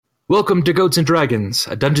Welcome to Goats and Dragons,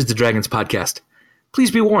 a Dungeons & Dragons podcast. Please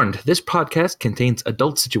be warned, this podcast contains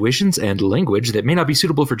adult situations and language that may not be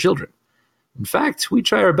suitable for children. In fact, we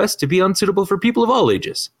try our best to be unsuitable for people of all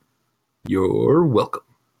ages. You're welcome.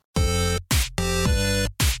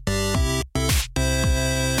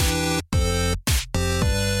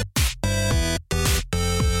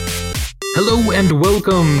 Hello and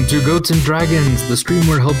welcome to Goats and Dragons, the stream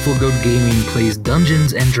where Helpful Goat Gaming plays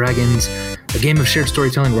Dungeons and Dragons, a game of shared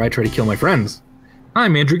storytelling where I try to kill my friends.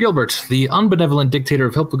 I'm Andrew Gilbert, the unbenevolent dictator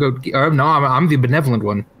of Helpful Goat... I'm the benevolent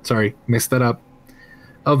one. Sorry, messed that up.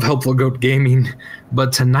 Of Helpful Goat Gaming.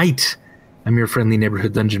 But tonight, I'm your friendly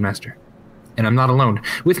neighborhood dungeon master. And I'm not alone.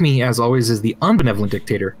 With me, as always, is the unbenevolent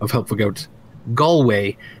dictator of Helpful Goat,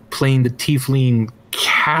 Galway, playing the tiefling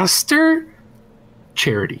caster,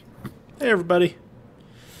 Charity. Hey, everybody.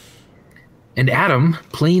 And Adam,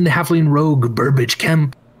 playing the halfling rogue, Burbage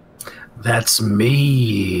Kemp. That's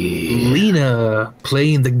me. Lena,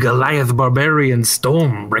 playing the Goliath barbarian,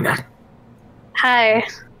 Stormbringer. Hi.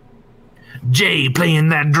 Jay, playing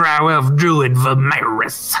that drow elf druid,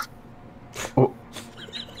 Vimeris. Oh,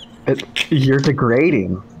 you're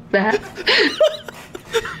degrading.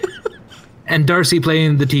 And Darcy,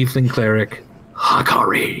 playing the tiefling cleric,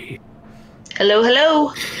 Hakari. Hello,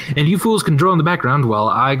 hello. And you fools can draw in the background while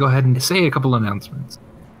I go ahead and say a couple announcements.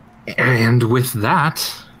 And with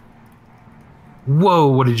that... Whoa,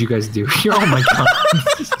 what did you guys do? Oh my god.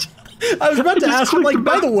 I was about to ask him,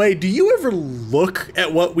 by the way, do you ever look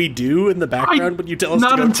at what we do in the background when you tell us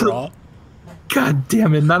to go draw? God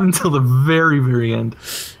damn it, not until the very, very end.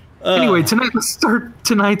 Anyway, tonight, let's start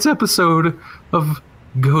tonight's episode of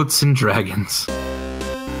Goats and Dragons.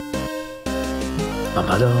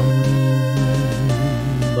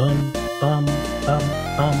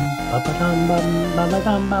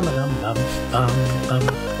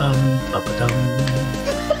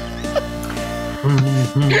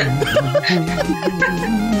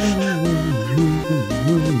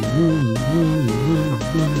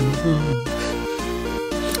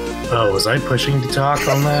 Oh, was I pushing to talk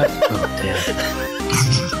on that? Oh, damn.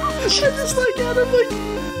 I just had him,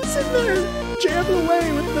 sitting there jamming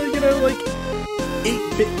away with the,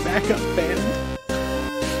 8-bit backup band.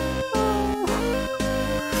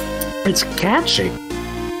 It's catchy.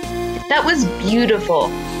 That was beautiful.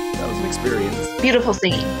 That was an experience. Beautiful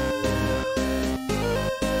singing.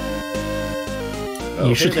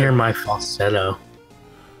 You should hear my falsetto.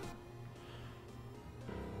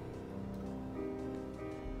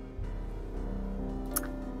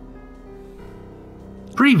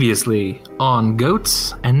 Previously on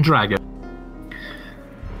Goats and Dragons.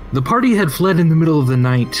 The party had fled in the middle of the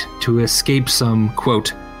night to escape some,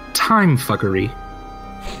 quote, time fuckery.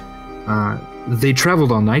 They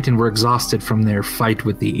traveled all night and were exhausted from their fight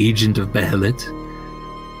with the agent of Behelit.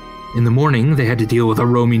 In the morning, they had to deal with a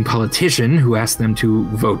roaming politician who asked them to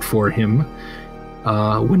vote for him,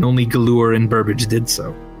 when only Galur and Burbage did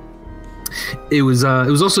so. It was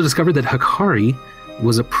also discovered that Hakari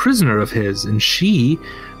was a prisoner of his, and she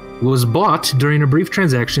was bought during a brief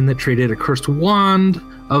transaction that traded a cursed wand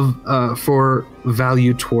for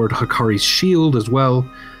value toward Hakari's shield as well.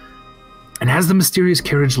 And as the mysterious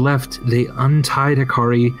carriage left, they untied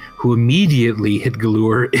Hakari, who immediately hit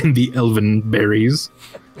Galur in the elven berries.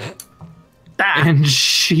 And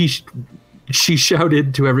she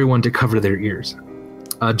shouted to everyone to cover their ears.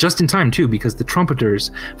 Just in time, too, because the trumpeters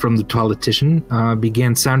from the politician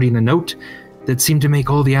began sounding a note that seemed to make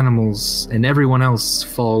all the animals and everyone else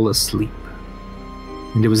fall asleep.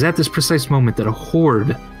 And it was at this precise moment that a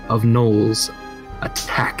horde of gnolls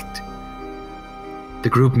attacked. The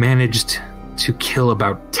group managed to kill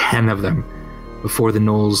about 10 of them before the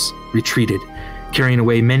gnolls retreated, carrying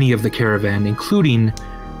away many of the caravan, including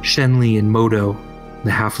Shenli and Modo,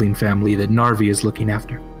 the halfling family that Narvi is looking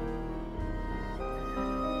after.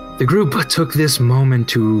 The group took this moment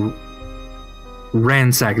to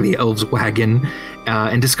ransack the elves' wagon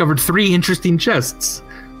and discovered 3 interesting chests.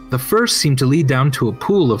 The first seemed to lead down to a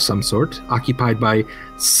pool of some sort, occupied by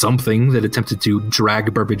something that attempted to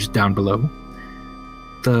drag Burbage down below.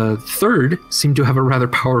 The third seemed to have a rather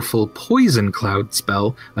powerful poison cloud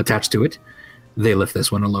spell attached to it. They left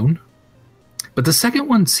this one alone. But the second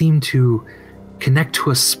one seemed to connect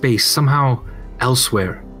to a space somehow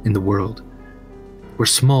elsewhere in the world, where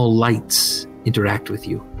small lights interact with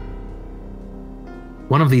you.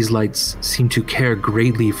 One of these lights seemed to care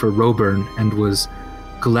greatly for Roburn and was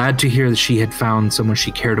glad to hear that she had found someone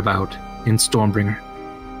she cared about in Stormbringer.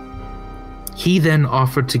 He then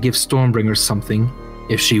offered to give Stormbringer something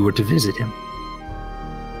if she were to visit him.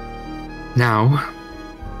 Now,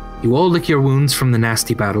 you all lick your wounds from the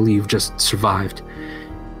nasty battle you've just survived,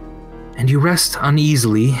 and you rest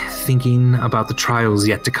uneasily, thinking about the trials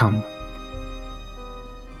yet to come.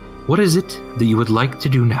 What is it that you would like to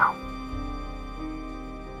do now?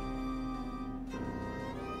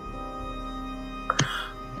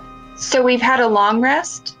 So we've had a long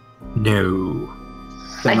rest? No.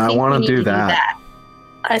 Then I think want we to need do that.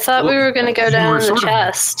 I thought we were going to go you down were in the sort of-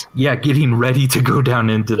 chest. Yeah, getting ready to go down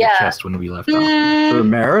into the Yeah. chest when we left off.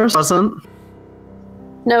 Ramirez doesn't.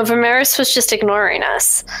 No, Vimeris was just ignoring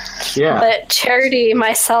us. Yeah. But Charity,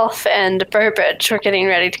 myself, and Burbage were getting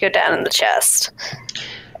ready to go down in the chest.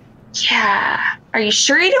 Yeah. Are you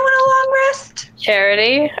sure you don't want a long rest?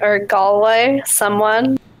 Charity or Galway,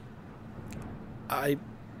 someone.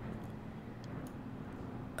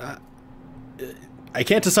 I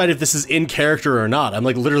can't decide if this is in character or not. I'm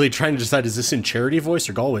like literally trying to decide, is this in Charity voice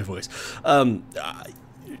or Galway voice?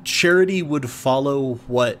 Charity would follow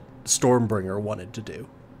what Stormbringer wanted to do.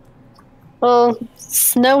 Well,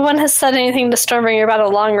 no one has said anything to Stormbringer about a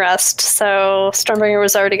long rest, so Stormbringer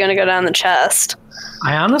was already going to go down the chest.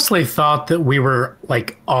 I honestly thought that we were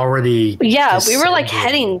like already. Yeah, we were like descending.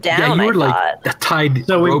 heading down, Yeah, you were I like thought. tied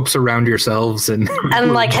So we- ropes around yourselves and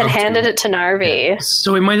And had handed it to Narvi.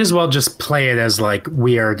 So we might as well just play it as like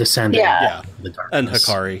we are descending. Yeah. Yeah. The And darkness.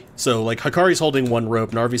 Hikari. So like Hikari's holding one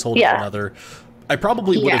rope, Narvi's holding Yeah. another. I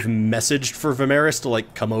probably would Yeah. have messaged for Vimeris to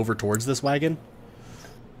like come over towards this wagon.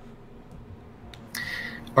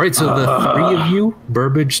 All right, so the three of you,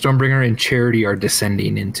 Burbage, Stormbringer, and Charity, are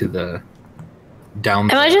descending into the down.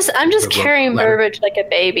 I'm just the rope carrying ladder. Burbage like a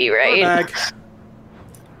baby, right? Bag.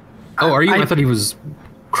 Oh, are you? I thought he was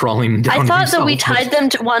crawling down. I thought that we himself, tied them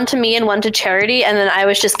to one to me and one to Charity, and then I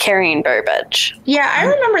was just carrying Burbage. Yeah, I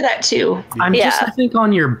remember that too. I'm just, Yeah. I think,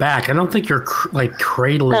 on your back. I don't think you're like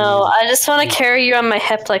cradling. No, I just want to carry you on my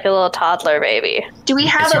hip like a little toddler baby. Do we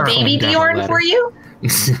have It's a our baby home down the Bjorn ladder. for you? You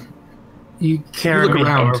You carry look me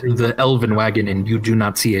around over. the elven wagon and you do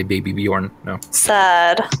not see a baby Bjorn. No.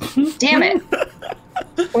 Sad. Damn it.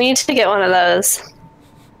 We need to get one of those.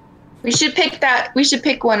 We should pick that. We should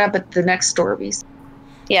pick one up at the next Storbies.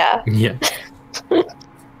 Yeah. Yeah.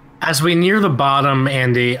 As we near the bottom,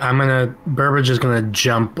 Andy, Burbage is gonna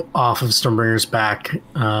jump off of Stormbringer's back.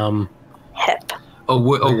 Hip. Oh,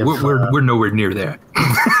 we're nowhere near there.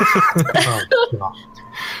 Oh,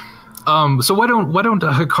 God. So why don't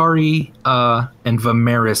Hikari and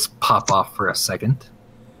Vimeris pop off for a second?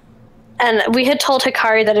 And we had told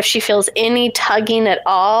Hikari that if she feels any tugging at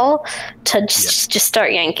all, to just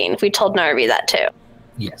start yanking. We told Narvi that too.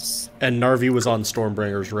 Yes. And Narvi was on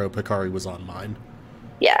Stormbringer's rope, Hikari was on mine.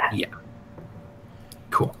 Yeah. Yeah.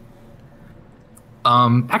 Cool.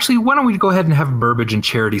 Actually, why don't we go ahead and have Burbage and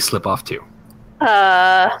Charity slip off too?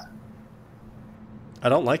 I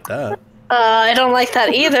don't like that. I don't like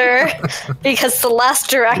that either, because the last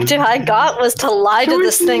directive I got was to lie to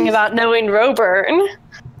this thing about knowing Roburn.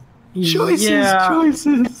 Choices.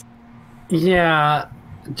 Yeah.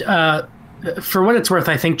 For what it's worth,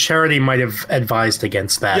 I think Charity might have advised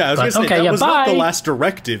against that. Yeah, I was but, gonna say, okay, that was bye. not the last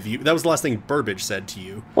directive. That was the last thing Burbage said to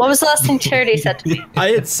you. What was the last thing Charity said to me? I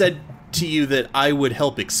had said to you that I would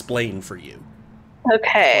help explain for you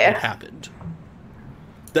Okay. what happened.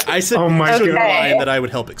 I said Oh my to the God. line that I would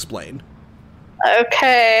help explain.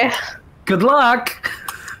 Okay. Good luck.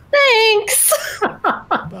 Thanks.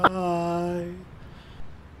 Bye.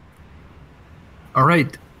 All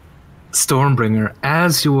right, Stormbringer.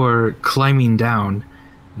 As you're climbing down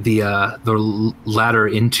the ladder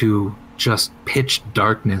into just pitch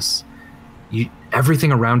darkness,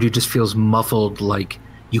 everything around you just feels muffled. Like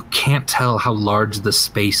you can't tell how large the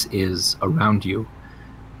space is around you.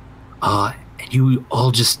 And you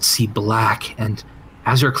all just see black. And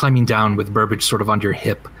as you're climbing down with Burbage sort of on your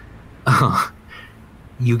hip,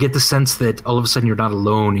 you get the sense that all of a sudden you're not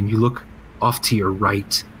alone, and you look off to your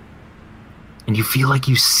right. And you feel like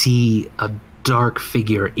you see a dark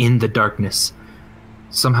figure in the darkness,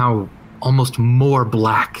 somehow almost more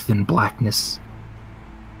black than blackness.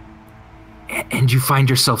 And you find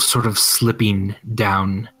yourself sort of slipping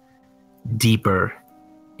down deeper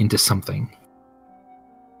into something.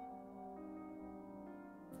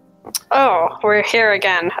 Oh, we're here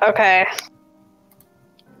again. Okay.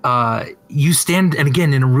 You stand, and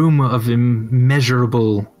again, in a room of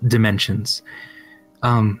immeasurable dimensions.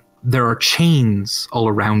 There are chains all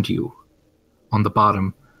around you on the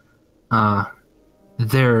bottom.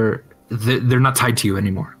 They're not tied to you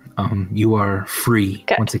anymore. You are free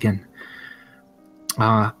once again.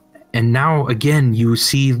 And now again, you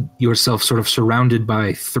see yourself sort of surrounded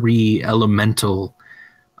by three elemental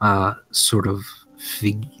sort of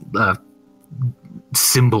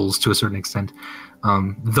symbols to a certain extent.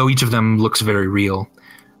 Though each of them looks very real.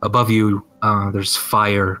 Above you, there's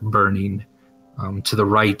fire burning. To the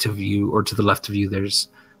right of you, or to the left of you, there's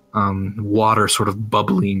water sort of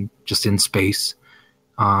bubbling just in space.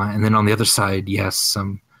 And then on the other side, yes,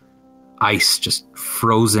 some ice just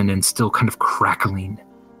frozen and still kind of crackling.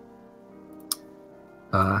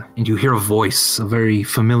 And you hear a voice, a very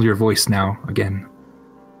familiar voice now, again.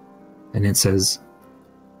 And it says,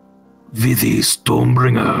 Vithi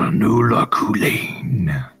Stormbringer Nula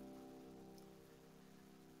Kulain.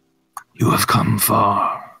 You have come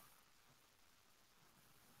far.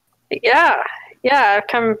 Yeah, I've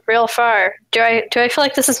come real far. Do I feel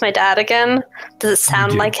like this is my dad again? Does it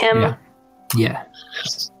sound like him? Yeah.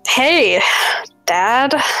 Hey,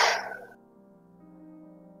 Dad.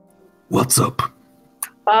 What's up?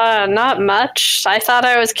 Not much. I thought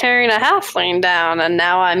I was carrying a halfling down, and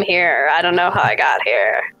now I'm here. I don't know how I got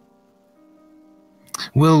here.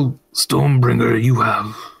 Well, Stormbringer,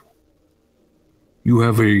 you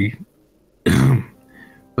have a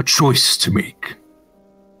a choice to make.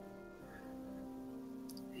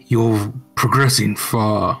 You're progressing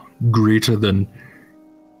far greater than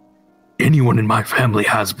anyone in my family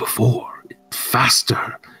has before.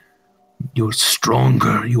 Faster. You're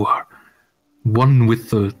stronger. You are one with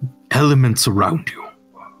the elements around you.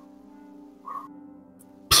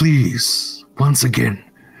 Please, once again,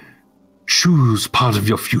 choose part of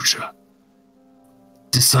your future.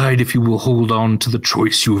 Decide if you will hold on to the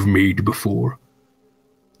choice you have made before,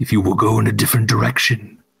 if you will go in a different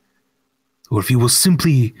direction, or if you will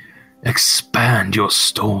simply expand your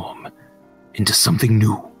storm into something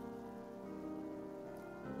new.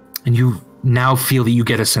 And you now feel that you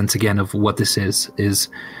get a sense again of what this is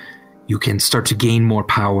you can start to gain more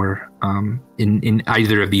power in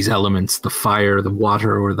either of these elements, the fire, the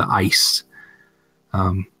water, or the ice.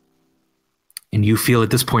 And you feel at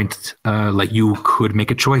this point like you could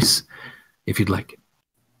make a choice if you'd like.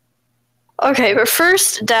 Okay, but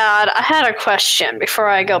first, Dad, I had a question before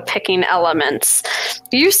I go picking elements.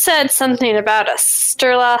 You said something about a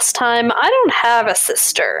sister last time. I don't have a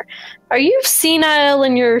sister. Are you senile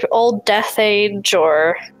in your old death age,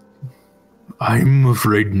 or...? I'm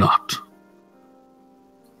afraid not.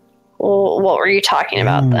 Well, what were you talking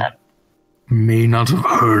about then? May not have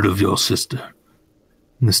heard of your sister.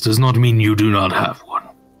 This does not mean you do not have one.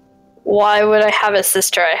 Why would I have a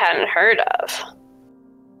sister I hadn't heard of?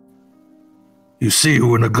 You see,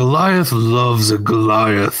 when a Goliath loves a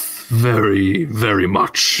Goliath very, very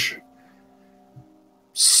much,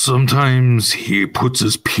 sometimes he puts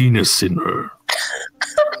his penis in her.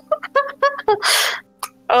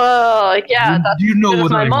 Oh, yeah, that's you know what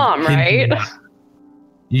my mom, right?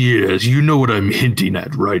 Yes, you know what I'm hinting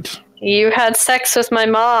at, right? You had sex with my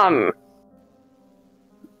mom.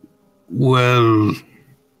 Well,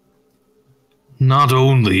 not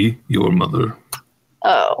only your mother.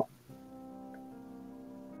 Oh.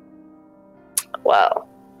 Well.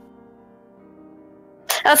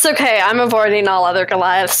 That's okay. I'm avoiding all other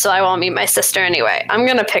Goliaths, so I won't meet my sister anyway. I'm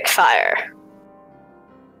gonna pick fire.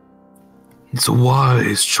 It's a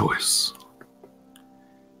wise choice.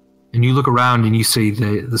 And you look around and you see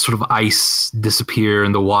the sort of ice disappear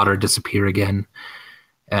and the water disappear again.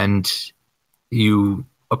 And you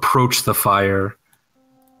approach the fire.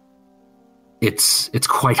 It's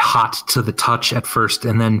quite hot to the touch at first,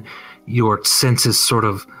 and then your senses sort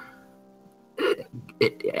of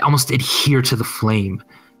almost adhere to the flame.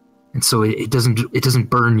 And so it doesn't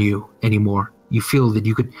burn you anymore. You feel that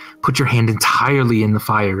you could put your hand entirely in the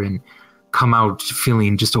fire and come out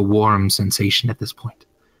feeling just a warm sensation at this point.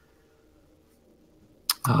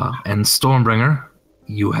 And Stormbringer,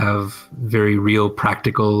 you have very real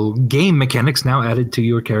practical game mechanics now added to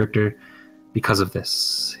your character because of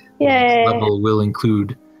this. Yay. This level will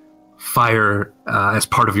include fire as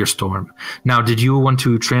part of your storm. Now, did you want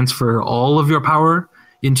to transfer all of your power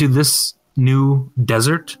into this new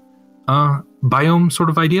desert biome sort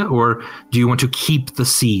of idea, or do you want to keep the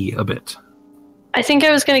sea a bit? I think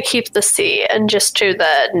I was going to keep the sea and just do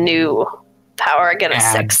the new power, get a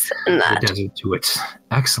 6 in that. The desert to it.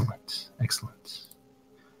 Excellent.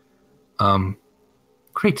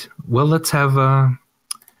 Great. Well, let's have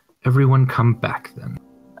everyone come back then.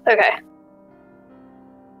 Okay.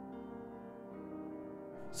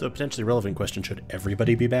 So, potentially relevant question: should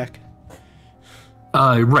everybody be back?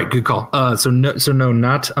 Right. Good call. So no,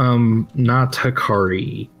 not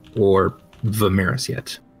Hikari or Vimeris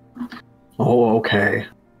yet. Oh, okay.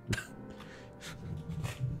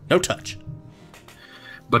 No touch.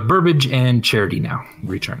 But Burbage and Charity now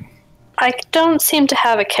return. I don't seem to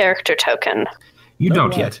have a character token. You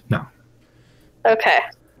don't yet. No. Okay.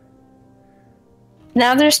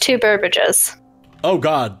 Now there's 2 Burbages. Oh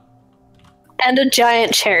God. And a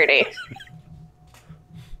giant charity.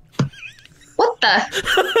 What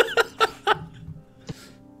the?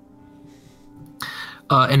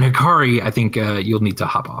 And Hikari, I think you'll need to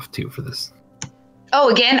hop off too for this. Oh,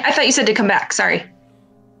 again? I thought you said to come back. Sorry.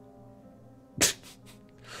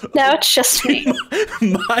 Now it's just me.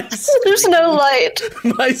 There's Screen, no light.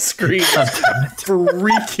 my screen is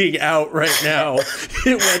freaking out right now.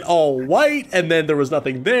 It went all white, and then there was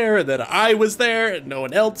nothing there, and then I was there, and no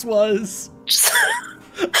one else was.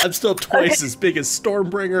 I'm still twice as big as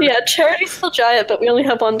Stormbringer. Yeah, charity's still giant, but we only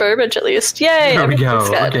have one Burbage at least. Yay! There we go. everything's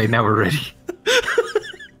good. Okay, now we're ready.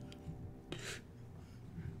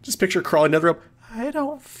 Just picture crawling down the rope. I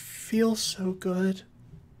don't feel so good.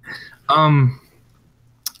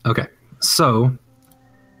 Okay, so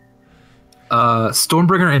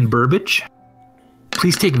Stormbringer and Burbage,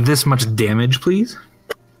 please take this much damage, please.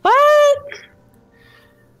 What?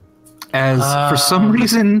 As for some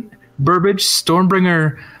reason, Burbage,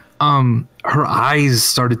 Stormbringer, her eyes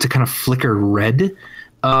started to kind of flicker red,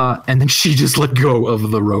 and then she just let go of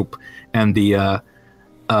the rope and the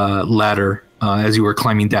ladder as you were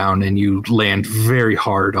climbing down, and you land very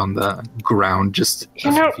hard on the ground just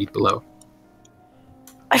a few feet below.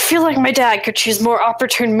 I feel like my dad could choose more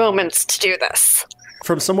opportune moments to do this.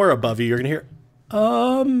 From somewhere above you, you're gonna hear,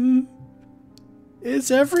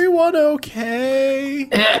 is everyone okay?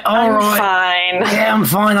 Yeah, I'm all right. fine. Yeah, I'm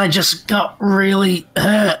fine. I just got really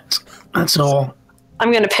hurt. That's all.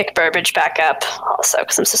 I'm gonna pick Burbage back up also,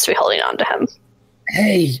 because I'm supposed to be holding on to him.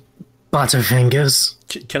 Hey, Butterfingers.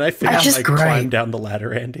 Can I finish That's my great. climb down the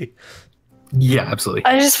ladder, Andy? Yeah, absolutely.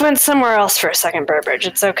 I just went somewhere else for a second, Burbage.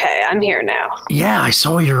 It's okay. I'm here now. Yeah, I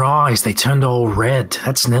saw your eyes. They turned all red.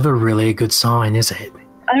 That's never really a good sign, is it?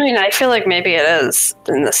 I mean, I feel like maybe it is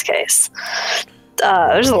in this case.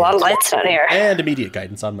 There's a lot of lights down here. And immediate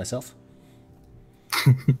guidance on myself.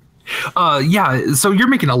 Yeah, so you're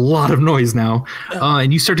making a lot of noise now,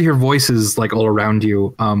 and you start to hear voices like all around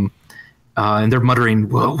you, and they're muttering,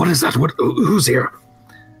 "Well, what is that? Who's here?"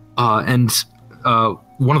 And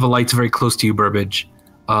one of the lights very close to you, Burbage,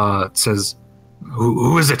 says,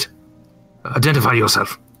 "Who is it? Identify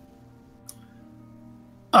yourself."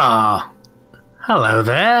 Hello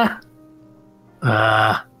there.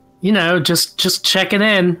 Just checking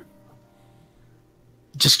in.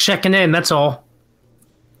 Just checking in, that's all.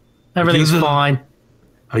 Everything's fine.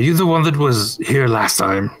 Are you the one that was here last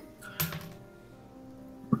time?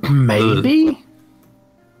 Maybe?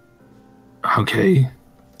 Okay.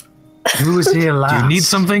 Who was here last? Do you need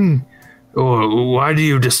something? Or why do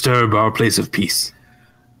you disturb our place of peace?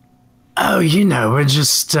 Oh, we're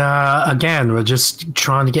just, we're just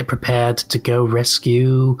trying to get prepared to go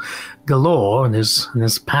rescue Galore and his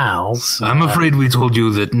pals. I'm afraid we told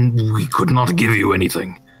you that we could not give you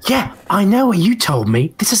anything. Yeah, I know what you told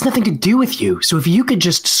me. This has nothing to do with you. So if you could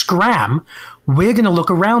just scram, we're going to look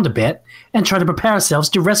around a bit and try to prepare ourselves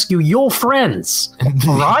to rescue your friends.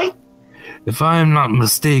 All right? If I am not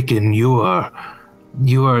mistaken, you are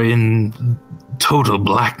in total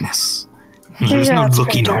blackness. There's no that's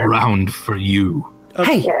looking pretty dark. around for you.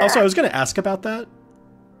 Hey. Also, I was going to ask about that.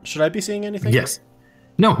 Should I be seeing anything? Yes.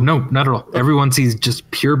 No, not at all. Everyone sees just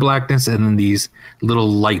pure blackness and then these little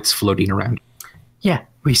lights floating around. Yeah,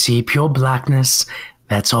 we see pure blackness.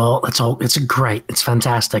 That's all. It's great. It's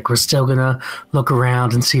fantastic. We're still going to look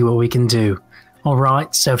around and see what we can do. All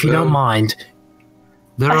right? So if you don't mind,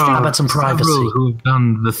 There I think are about some privacy. several who have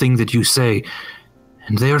done the thing that you say,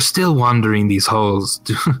 and they are still wandering these halls.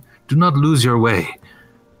 Do not lose your way.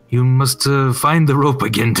 You must find the rope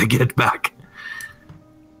again to get back.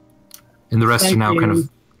 And the rest Thank are now kind you. of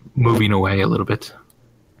moving away a little bit.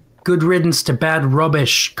 good riddance to bad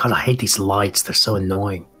rubbish. God, I hate these lights. They're so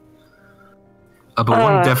annoying. But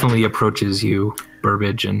one definitely approaches you,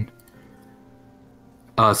 Burbage, and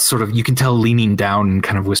sort of, you can tell leaning down and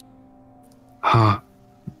kind of whisper,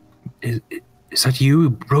 is that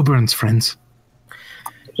you, Roburn's friends?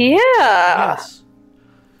 Yeah. Yes.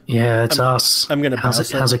 Yeah, it's us. I'm gonna How's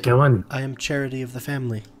bounce it? How's it going? I am Charity of the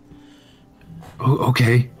family. Oh,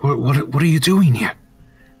 okay. What are you doing here?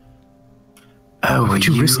 Oh, Would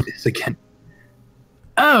you risk this again?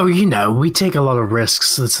 Oh, we take a lot of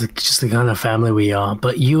risks. That's just the kind of family we are.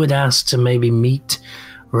 But you had asked to maybe meet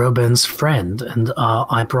Roburn's friend, and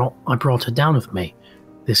I brought her down with me.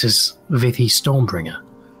 This is Vithi Stormbringer.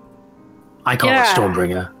 I call her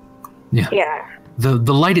Stormbringer. Yeah.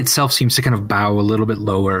 The light itself seems to kind of bow a little bit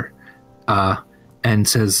lower, and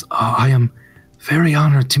says, I am very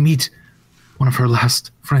honored to meet one of her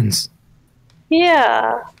last friends.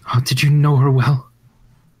 Yeah. Did you know her well?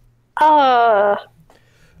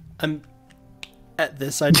 I'm At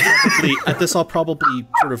this, I'll probably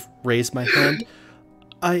sort of raise my hand.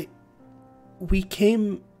 We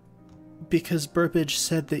came because Burbage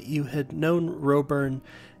said that you had known Roburn,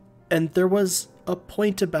 and there was a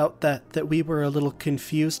point about that we were a little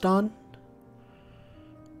confused on.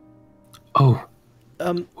 Oh.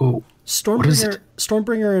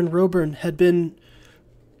 Stormbringer and Roburn had been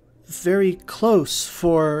very close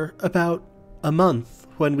for about a month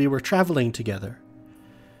when we were traveling together.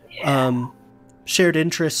 Yeah. Shared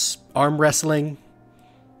interests, arm wrestling,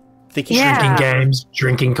 drinking games,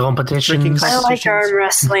 drinking competitions. I like arm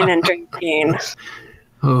wrestling and drinking.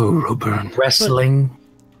 Oh, Roburn. Wrestling.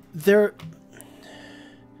 But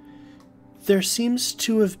there seems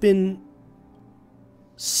to have been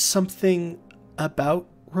something about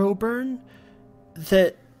Roburn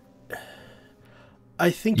that I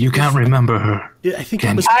think you can't remember her. I think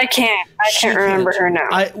I can't remember her now.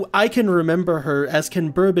 I can remember her, as can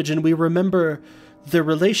Burbage, and we remember their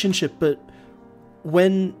relationship. But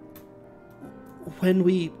when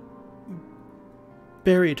we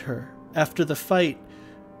buried her after the fight,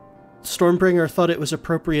 Stormbringer thought it was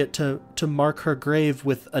appropriate to mark her grave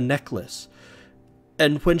with a necklace.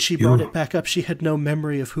 And when she brought it back up, she had no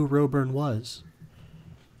memory of who Roburn was.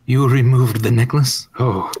 You removed the necklace?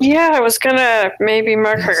 Oh. Yeah, I was gonna maybe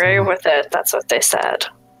mark her grave with it. That's what they said.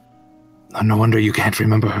 Oh, no wonder you can't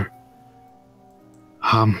remember her.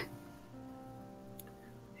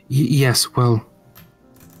 Yes, well,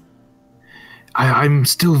 I'm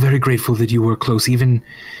still very grateful that you were close, even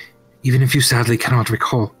if you sadly cannot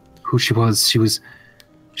recall who she was. She was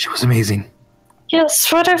amazing.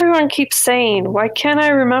 Yes, what everyone keeps saying. Why can't I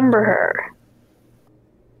remember her?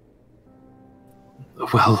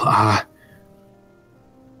 Well,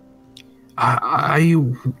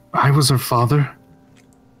 I was her father,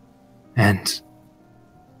 and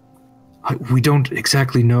we don't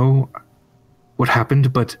exactly know what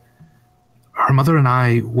happened, but her mother and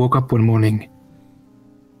I woke up one morning,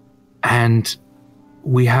 and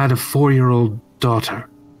we had a 4-year-old daughter.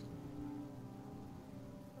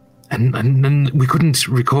 And we couldn't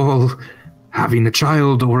recall having a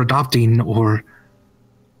child or adopting or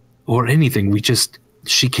anything.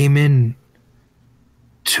 She came in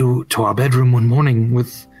to our bedroom one morning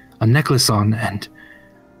with a necklace on and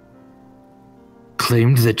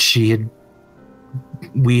claimed that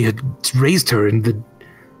we had raised her, and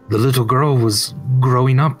the little girl was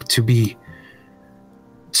growing up to be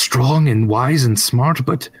strong and wise and smart,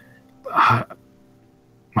 but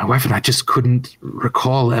my wife and I just couldn't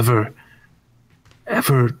recall ever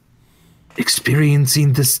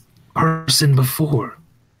experiencing this person before.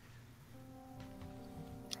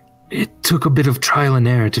 It took a bit of trial and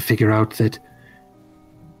error to figure out that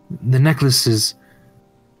the necklace is...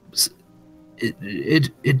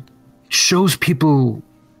 It shows people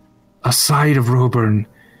a side of Roburn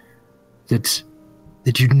that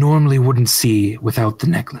you normally wouldn't see without the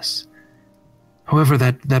necklace. However,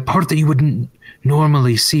 that part that you wouldn't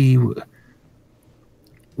normally see, well,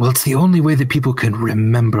 it's the only way that people can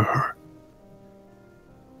remember her.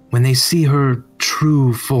 When they see her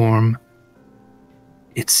true form,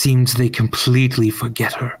 it seems they completely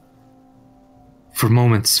forget her. For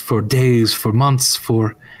moments, for days, for months,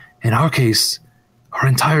 for, in our case, her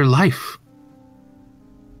entire life.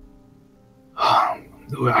 I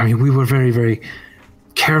mean, we were very, very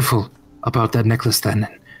careful about that necklace then.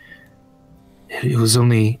 It was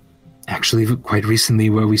only actually quite recently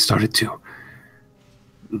where we started to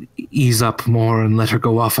ease up more and let her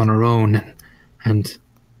go off on her own. And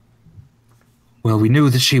well, we knew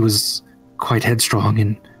that she was quite headstrong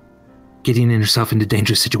and getting herself into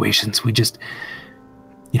dangerous situations. We just,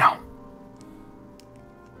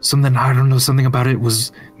 something about it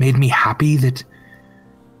made me happy that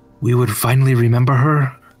we would finally remember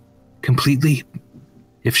her completely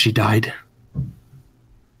if she died.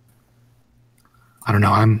 I don't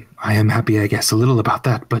know, I am happy, I guess, a little about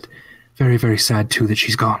that, but very, very sad too that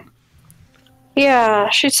she's gone. Yeah,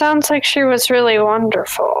 she sounds like she was really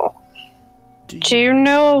wonderful. Do you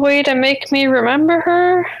know a way to make me remember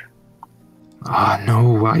her?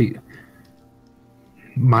 No,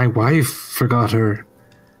 my wife forgot her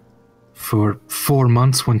for 4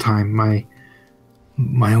 months one time.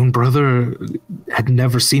 My own brother had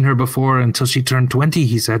never seen her before until she turned 20,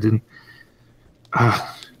 he said, and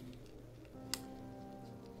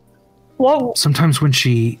sometimes when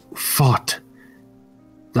she fought,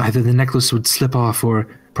 either the necklace would slip off or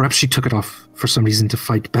perhaps she took it off for some reason to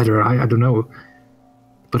fight better. I don't know.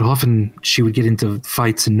 But often she would get into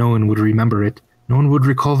fights and no one would remember it. No one would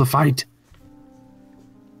recall the fight.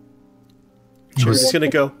 She's just going to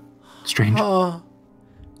go, strange. Oh,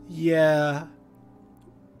 yeah.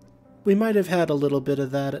 We might have had a little bit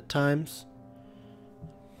of that at times.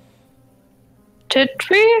 Did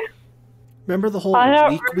we? Remember the whole I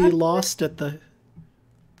don't week we lost at the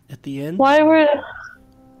end? Why would...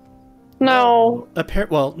 No.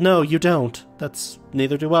 Well, no, you don't.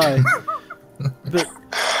 Neither do I. But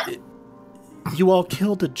you all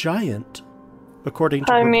killed a giant, according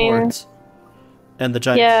to reports. And the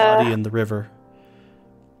giant body in the river.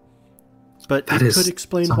 But it could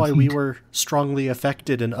explain why we were strongly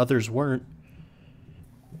affected and others weren't.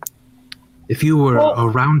 If you were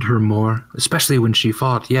around her more, especially when she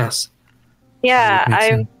fought, yes. Yeah,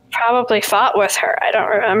 I probably fought with her. I don't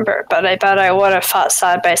remember, but I bet I would have fought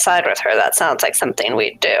side by side with her. That sounds like something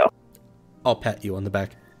we'd do. I'll pat you on the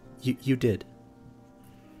back. You did.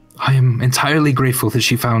 I am entirely grateful that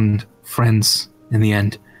she found friends in the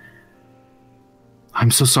end.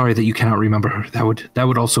 I'm so sorry that you cannot remember her. That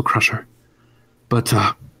would also crush her. But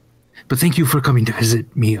thank you for coming to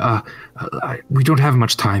visit me. We don't have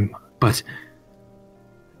much time, but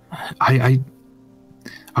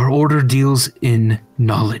our order deals in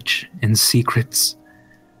knowledge and secrets.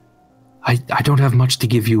 I don't have much to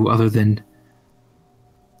give you other than...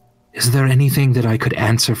 Is there anything that I could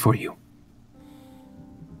answer for you?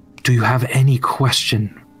 Do you have any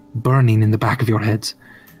question burning in the back of your heads?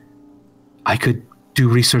 I could do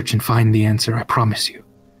research and find the answer, I promise you.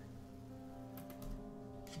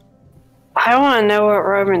 I want to know what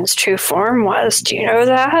Roman's true form was. Do you know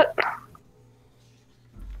that?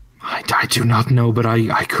 I do not know, but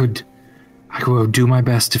I could do my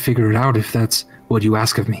best to figure it out if that's what you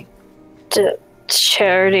ask of me.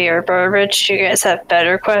 Charity or Burbage, do you guys have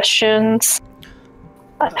better questions?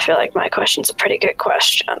 I feel like my question's a pretty good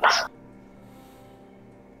question.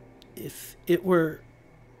 If it were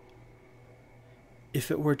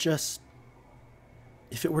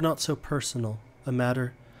not so personal a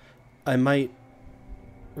matter, I might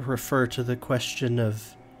refer to the question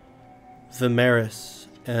of Vimeris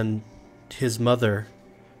and his mother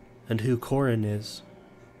and who Corin is.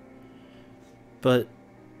 But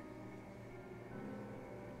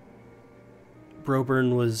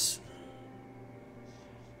Roburn was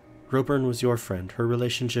your friend. Her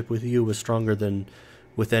relationship with you was stronger than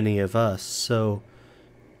with any of us. So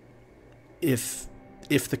if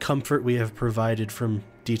the comfort we have provided from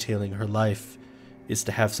detailing her life is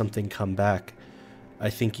to have something come back, I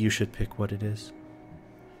think you should pick what it is.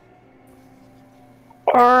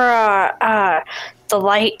 Or the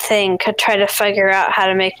light thing could try to figure out how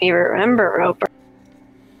to make me remember Roburn.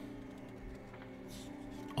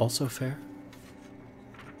 Also fair.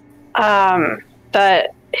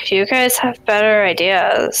 But if you guys have better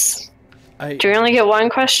ideas... Do you only get one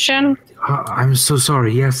question? I'm so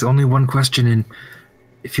sorry. Yes, only one question, and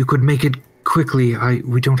if you could make it quickly,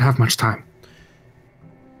 we don't have much time.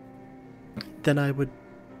 Then I would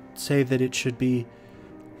say that it should be,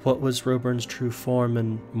 what was Roburn's true form,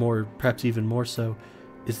 and more, perhaps even more so,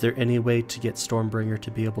 is there any way to get Stormbringer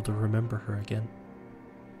to be able to remember her again?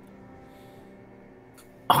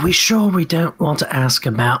 Are we sure we don't want to ask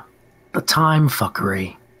about the time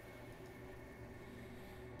fuckery?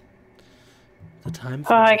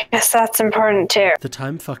 I guess that's important too. The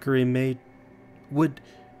time fuckery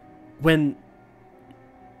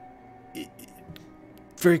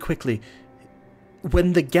very quickly,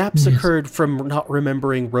 when the gaps occurred from not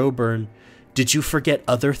remembering Roburn, did you forget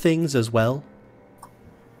other things as well?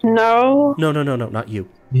 No. No, not you.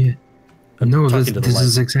 Yeah. No, this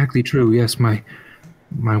is exactly true. Yes, my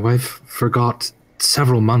wife forgot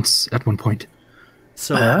several months at one point.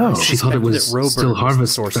 So she thought it was still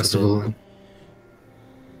Harvest Festival.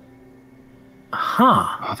 Huh.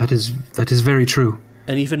 Oh, that is very true.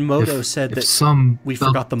 And even Modo said that we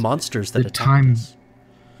forgot the monsters that attacked us.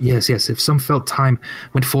 Yes. If some felt time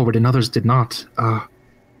went forward and others did not,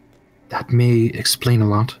 that may explain a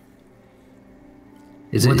lot.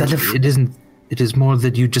 It is more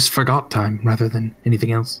that you just forgot time rather than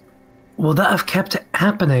anything else. Will that have kept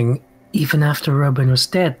happening even after Robin was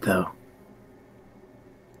dead, though?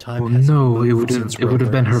 No, it would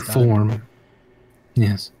have been her form.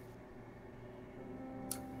 Yes.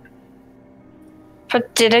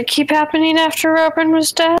 But did it keep happening after Robin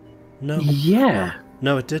was dead? No. Yeah.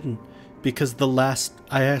 No, it didn't. Because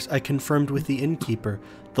I confirmed with the innkeeper,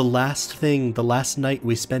 the last night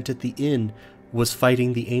we spent at the inn was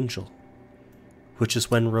fighting the angel, which is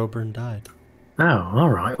when Roburn died. Oh, all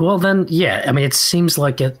right. Well, then, yeah. I mean, it seems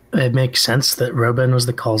like it makes sense that Roburn was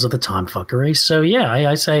the cause of the time fuckery. So, yeah,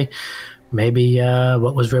 I say maybe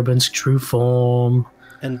what was Roburn's true form?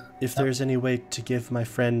 And if there's any way to give my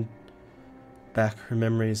friend back her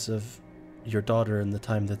memories of your daughter and the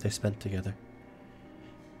time that they spent together.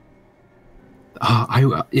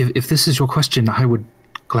 If this is your question, I would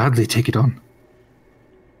gladly take it on.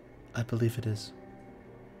 I believe it is.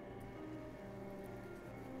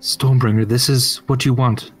 Stormbringer, this is what you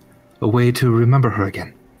want. A way to remember her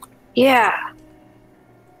again. Yeah.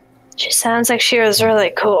 She sounds like she was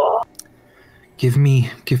really cool. Give me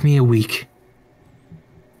a week.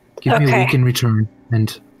 Give me a week in return,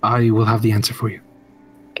 and I will have the answer for you.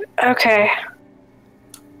 Okay.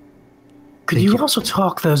 Could you also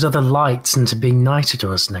talk those other lights into being nicer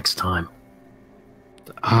to us next time?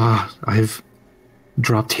 I've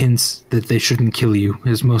dropped hints that they shouldn't kill you,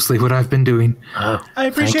 is mostly what I've been doing. Oh, I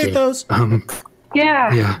appreciate those.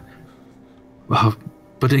 Yeah. Yeah.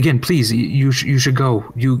 But again, please, you should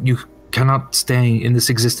go. You cannot stay in this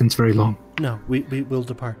existence very long. No, we will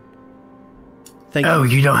depart. Thank Oh,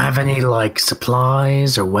 you. you don't have any, like,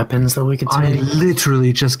 supplies or weapons that we could I take?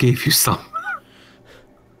 literally just gave you some.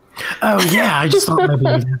 Oh, yeah, I just thought maybe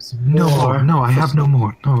you'd have some more. No, I have no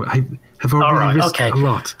more. No, I have already risked okay. a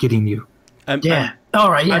lot getting you. I'm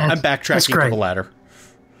backtracking to the ladder.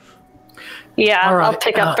 Yeah, All right, I'll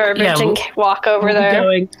pick up Burbage yeah, and walk over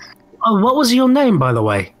there. Oh, what was your name, by the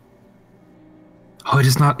way? Oh, it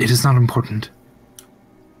is not important.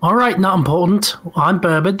 All right, not important. I'm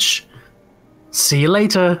Burbage. See you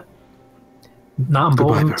later. Not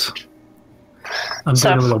Goodbye, important. Burbage. I'm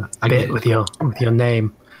doing a little I get bit it. with your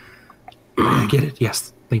name. I get it,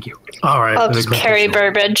 yes. Thank you. All right. I'll just carry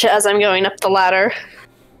Burbage as I'm going up the ladder.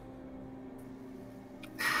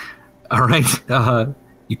 All right.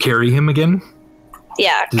 You carry him again?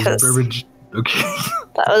 Yeah, Does because Burbage... Okay.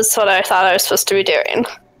 that was what I thought I was supposed to be doing.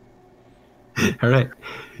 All right.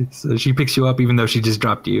 So she picks you up, even though she just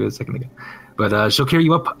dropped you a second ago. But she'll carry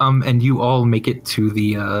you up, and you all make it to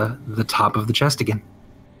the top of the chest again.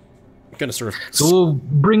 I'm gonna sort of So we'll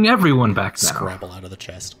bring everyone back now. scrabble out of the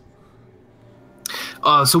chest.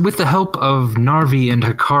 So with the help of Narvi and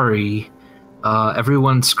Hikari,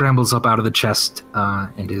 everyone scrambles up out of the chest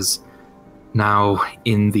and is now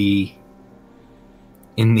in the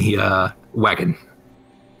wagon.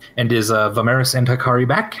 And is Vimeris and Hikari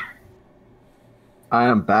back? I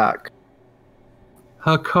am back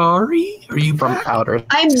Hikari? Are you from back? outer.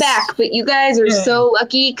 I'm back, but you guys are so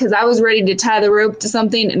lucky because I was ready to tie the rope to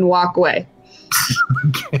something and walk away.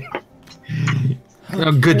 Okay.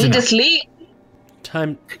 Good to Need know. to sleep.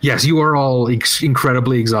 Time. Yes, you are all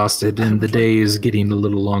incredibly exhausted, and the day is getting a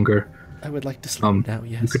little longer. I would like to sleep now.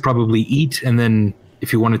 You Yes. could probably eat, and then,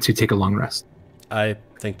 if you wanted to, take a long rest. I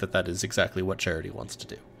think that is exactly what Charity wants to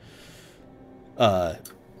do.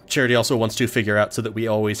 Charity also wants to figure out so that we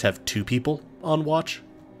always have two people on watch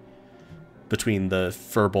between the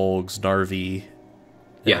Furbolgs, Narvi,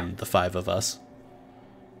 and the five of us.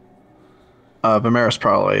 Vimeris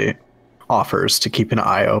probably offers to keep an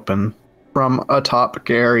eye open from atop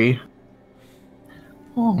Gary.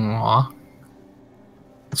 Aww.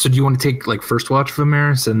 So do you want to take, like, first watch,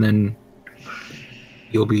 Vimeris, and then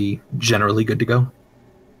you'll be generally good to go?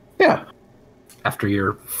 Yeah. After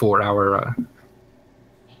your 4-hour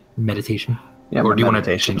meditation? Yeah, Or do you want to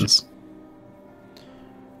meditations.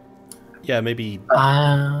 Yeah, maybe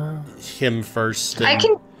him first. I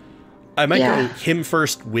can. I might yeah. go him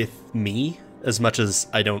first with me, as much as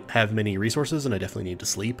I don't have many resources and I definitely need to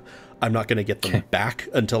sleep. I'm not going to get them back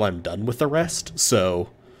until I'm done with the rest, so...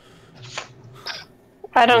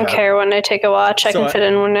 I don't care when I take a watch. I can fit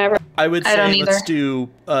in whenever. I would I don't say let's either.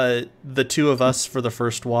 do the two of us for the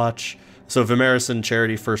first watch. So Vimeris and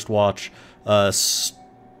Charity first watch.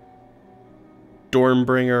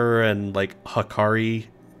 Stormbringer and, like, Hikari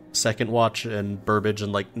second watch, and Burbage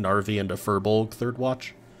and, like, Narvi and a Furbolg third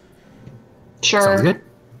watch. Sure. Sounds good.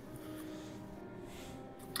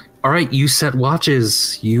 All right, you set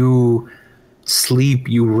watches. You sleep.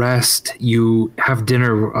 You rest. You have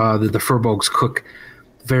dinner. The Furbolgs cook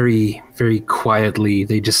very, very quietly.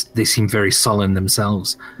 They seem very sullen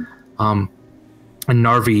themselves. And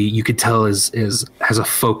Narvi, you could tell has a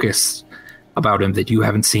focus about him that you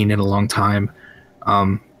haven't seen in a long time.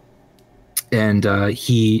 And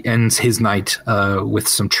he ends his night with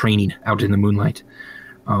some training out in the moonlight.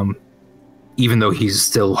 Even though he's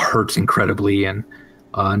still hurt incredibly and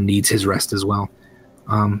needs his rest as well.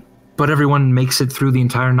 But everyone makes it through the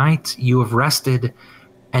entire night. You have rested,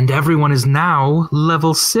 and everyone is now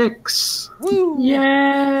level 6. Woo!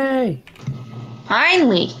 Yay!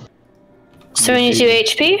 Finally. So we need to do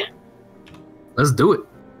HP? Let's do it.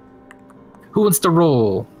 Who wants to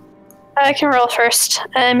roll? I can roll first.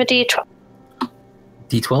 I'm a D12.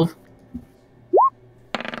 D12?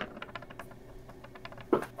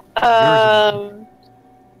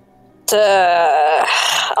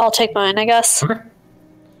 I'll take mine, I guess. Okay.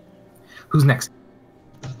 Who's next?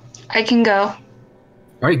 I can go.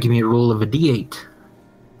 All right, give me a roll of a d8.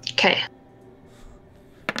 Okay.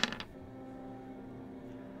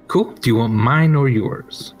 Cool. Do you want mine or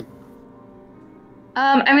yours?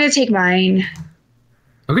 I'm gonna take mine.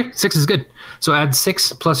 Okay, 6 is good. So add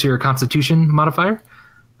 6 plus your Constitution modifier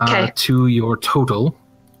to your total.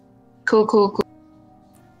 Cool.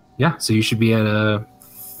 Yeah, so you should be at a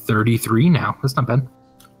 33 now. That's not bad.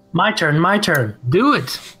 My turn. Do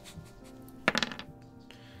it.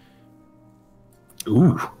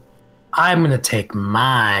 Ooh, I'm going to take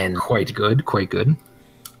mine. quite good.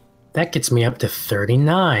 That gets me up to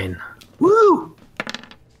 39. Woo!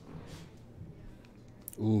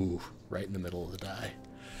 Ooh, right in the middle of the die.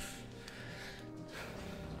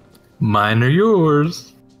 Mine or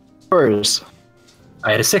yours? Yours.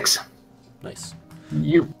 I had a 6. Nice.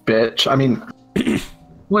 You bitch. I mean,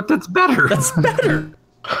 What? That's better. That's better.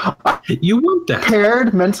 You want that?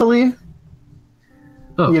 paired mentally,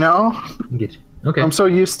 Oh, you know? get you. Okay. I'm so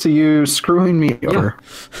used to you screwing me over.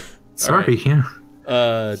 Sorry. Yeah.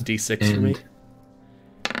 D6 for me.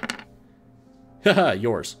 Haha,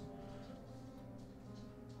 yours.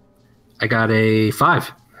 I got a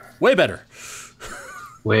 5. Way better.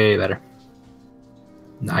 Way better.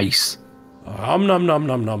 Nice.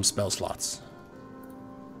 Nom spell slots.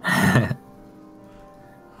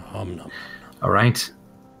 Nom. All right.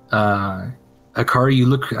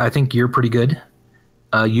 Akari, I think you're pretty good.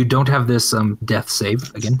 You don't have this death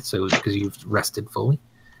save again, so because you've rested fully.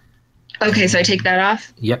 Okay, so I take that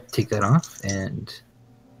off. Yep, take that off. And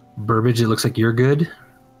Burbage, it looks like you're good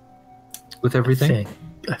with everything.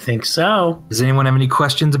 I think so. Does anyone have any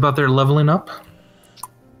questions about their leveling up?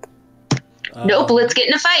 Nope, let's get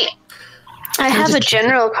in a fight. I have a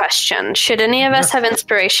general question. Should any of us have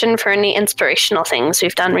inspiration for any inspirational things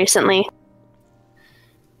we've done recently?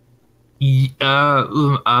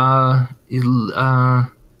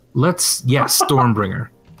 Stormbringer.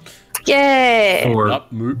 Yay! For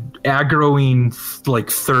aggroing like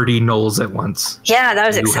 30 gnolls at once. Yeah, that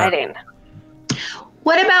was exciting.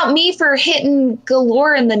 What about me for hitting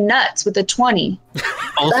Galore in the nuts with a 20?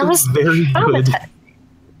 Also That was very good.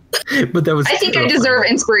 But that was I think I deserve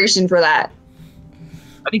inspiration for that.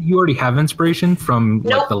 I think you already have inspiration from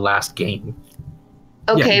like the last game.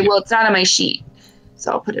 Okay, Yeah, well, it's not on my sheet,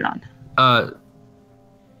 so I'll put it on.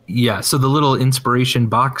 Yeah, so the little inspiration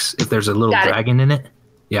box, if there's a little Got it. dragon in it.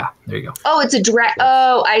 Yeah, there you go. Oh, it's a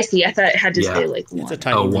Oh, I see. I thought it had to say like It's one. a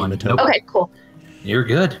tiny one. nematode. Nope. Okay, cool. You're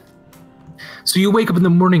good. So you wake up in the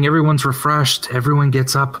morning, everyone's refreshed, everyone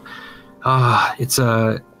gets up. It's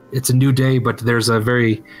a new day, but there's a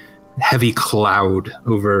very heavy cloud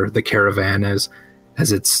over the caravan as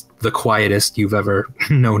it's the quietest you've ever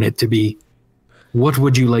known it to be. What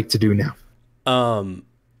would you like to do now?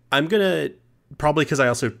 I'm gonna probably, because I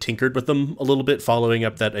also tinkered with them a little bit, following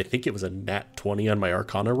up that I think it was a nat 20 on my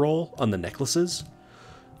Arcana roll on the necklaces.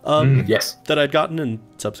 Yes. That I'd gotten and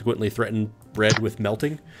subsequently threatened Bread with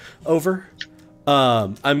melting over.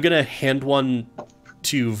 I'm gonna hand one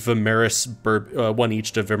to one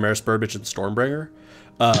each to Vimeris, Burbage, and Stormbringer,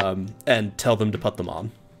 and tell them to put them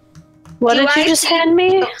on. What did you just hand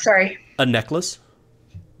me? Oh, sorry. A necklace.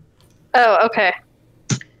 Oh, okay.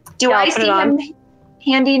 Do Yeah, I I'll put see it on. him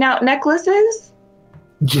handing out necklaces?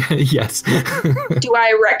 Yes. Do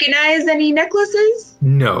I recognize any necklaces?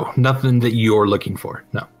 No, nothing that you're looking for.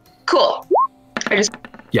 No. Cool.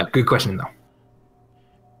 Yeah, good question though.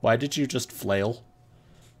 Why did you just flail?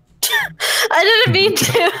 I didn't mean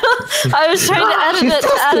to. I was trying to edit it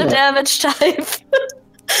to add a damage type.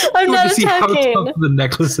 I'm You want not to see how attacking. tough the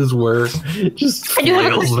necklaces were. Just I do have a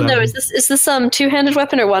flail question them. though. Is this two-handed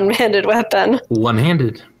weapon or one-handed weapon?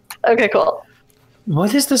 One-handed. Okay, cool.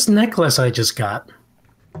 What is this necklace I just got?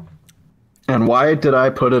 And why did I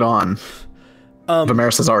put it on?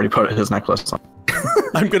 Vimeris has already put his necklace on.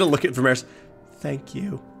 I'm gonna look at Vimeris. Thank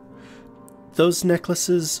you. Those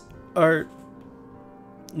necklaces are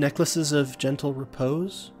necklaces of gentle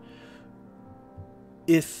repose.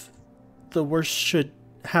 If the worst should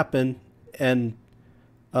happen and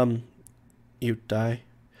you die,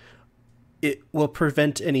 it will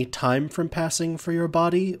prevent any time from passing for your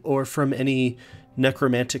body or from any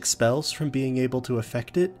necromantic spells from being able to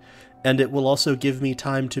affect it, and it will also give me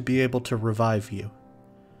time to be able to revive you.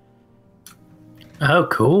 Oh,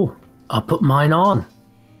 cool. I'll put mine on.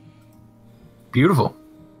 Beautiful.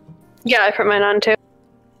 Yeah, I put mine on too.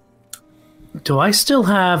 Do I still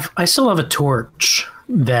have a torch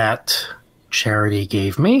that Charity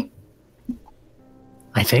gave me?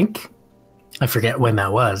 I think. I forget when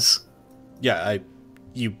that was. Yeah,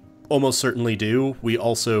 you almost certainly do. We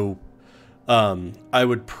also, I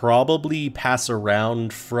would probably pass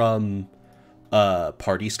around from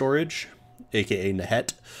party storage aka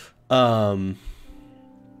Nahet,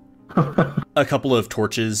 a couple of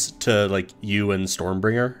torches to like you and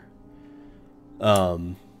Stormbringer.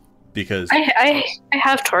 Because I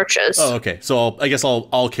have torches. Oh, okay. So I guess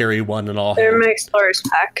I'll carry one, and I'll They're my explorer's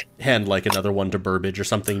pack. hand like another one to Burbage or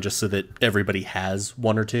something, just so that everybody has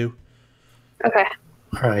one or two. Okay.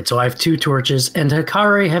 All right, so I have 2 torches. And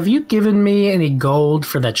Hikari, have you given me any gold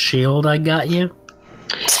for that shield I got you?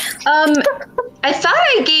 I thought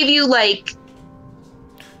I gave you like.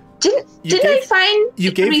 Didn't I find?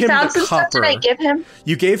 You gave we him found the some stuff? copper. Did I give him?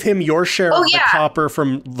 You gave him your share Oh, of the yeah. copper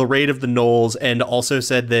from the raid of the Knolls, and also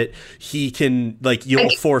said that he can, like, you'll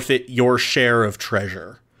forfeit your share of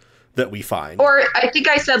treasure that we find. Or I think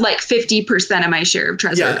I said like 50% of my share of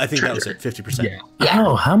treasure. Yeah, I think that was it. 50%. Yeah. Yeah.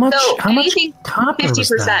 Oh, how much? So how much anything copper was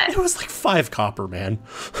that? 50%. It was like 5 copper, man.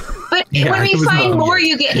 But Yeah, when it we was find not more, yet.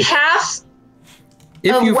 you get half.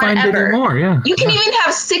 If Of you find whatever. any more, yeah. You can even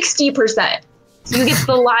have 60%. So you get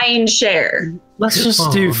the lion's share. Let's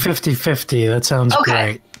just do 50-50. That sounds Okay.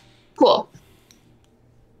 great. Cool.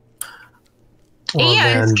 Well,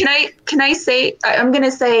 And then- can I say, I'm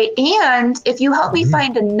gonna say, and if you help me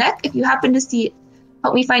find if you happen to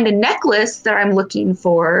help me find a necklace that I'm looking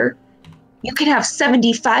for, you can have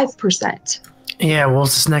 75%. Yeah, well,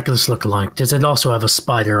 what's this necklace look like? Does it also have a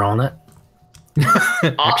spider on it?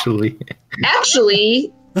 Actually.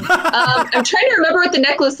 Actually, I'm trying to remember what the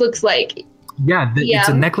necklace looks like. Yeah, it's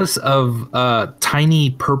a Yeah. necklace of tiny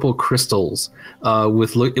purple crystals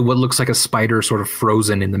with what looks like a spider sort of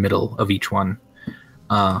frozen in the middle of each one.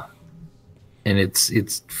 And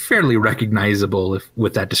it's fairly recognizable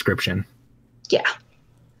with that description. Yeah.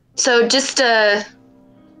 So just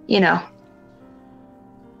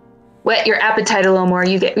whet your appetite a little more.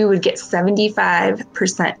 We would get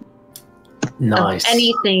 75% Nice. of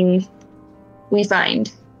anything we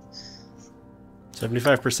find.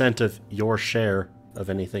 75% of your share of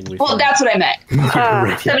anything we Well, find. that's what I meant.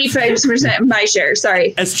 Right, yeah. 75% of my share.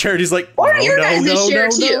 Sorry. As Charity's like, Or no, your no, guys' no, share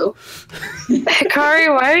no, no. too. Hikari,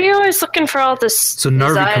 why are you always looking for all this? So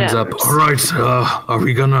Narvi comes up. All right, are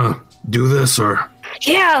we gonna do this or?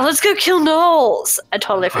 Yeah, let's go kill Knowles. I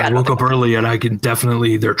totally I forgot. woke about up early and I can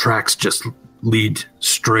definitely their tracks just lead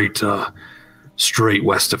straight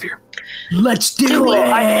west of here. Let's that. do Cool. it.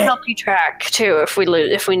 I can help you track too if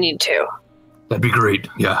we need to. That'd be great.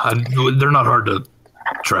 Yeah, they're not hard to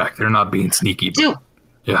track. They're not being sneaky. But, Dude,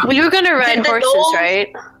 yeah. Well, you were gonna ride the horses, Knowles-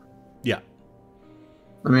 right? Yeah.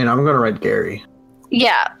 I mean, I'm gonna ride Gary.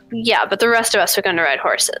 Yeah, but the rest of us are gonna ride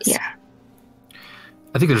horses. Yeah.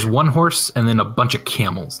 I think there's one horse and then a bunch of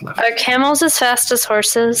camels left. Are camels as fast as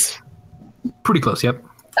horses? Pretty close. Yep.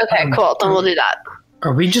 Okay, cool. Then we'll do that.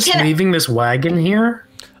 Are we just Yeah. leaving this wagon here?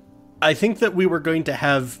 I think that we were going to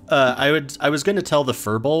have. I was going to tell the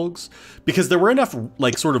Furbolgs, because there were enough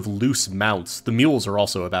like sort of loose mounts. The mules are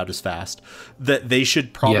also about as fast, that they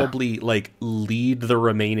should probably like lead the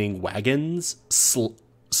remaining wagons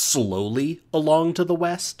slowly along to the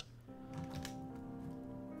west,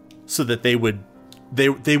 so that they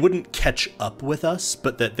wouldn't catch up with us,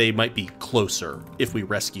 but that they might be closer if we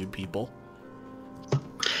rescued people.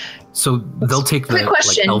 So they'll take the Quick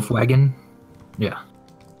question. elf wagon. Yeah.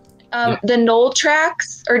 The Knoll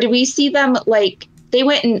tracks, or did we see them like did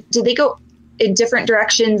they go in different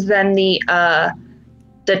directions than the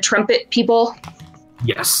trumpet people?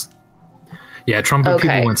 Yes. Yeah. Trumpet Okay.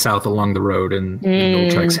 people went south along the road, and the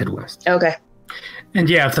Knoll tracks head west. Okay. And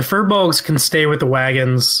yeah, if the Furbolgs can stay with the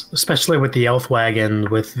wagons, especially with the elf wagon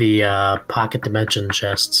with the pocket dimension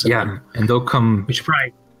chests. Yeah, and they'll come. We should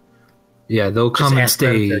probably Yeah, they'll just come and ask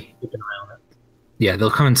them to stay. keep an eye on it. Yeah,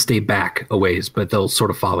 they'll come and stay back a ways, but they'll sort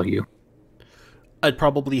of follow you. I'd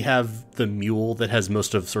probably have the mule that has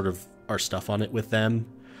most of sort of our stuff on it with them,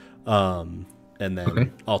 and then Okay.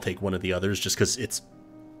 I'll take one of the others just because it's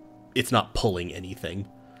not pulling anything.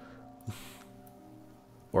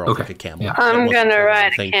 Or I'll Okay, take a camel. yeah. That I'm wasn't gonna pulling ride a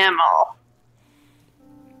anything. camel.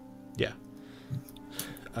 Yeah,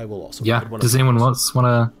 I will also. Yeah. ride one of Does the anyone horses. want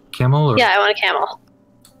a camel? Or? Yeah, I want a camel.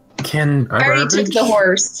 Can All right. I already took Burbage, the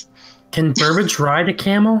horse. can Burbage ride a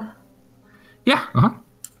camel? Yeah. Uh huh.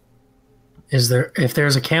 If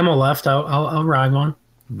there's a camel left, I'll ride one.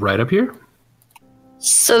 Right up here.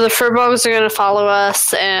 So the Furbolgs are gonna follow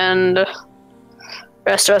us, and the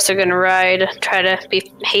rest of us are gonna ride. Try to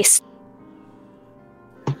be hasty.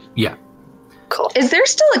 Yeah. Cool. Is there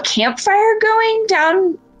still a campfire going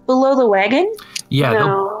down below the wagon? Yeah.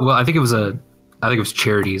 No. Well, I think it was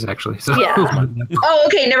Charities actually. So. Yeah. Oh,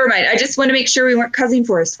 okay, never mind. I just want to make sure we weren't causing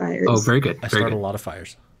forest fires. Oh, very good. I Very start a good. lot of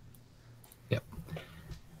fires.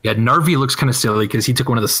 Yeah, Narvi looks kind of silly because he took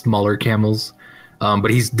one of the smaller camels, but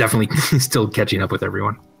he's definitely still catching up with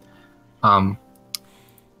everyone.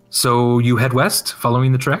 So you head west,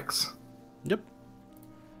 following the tracks? Yep.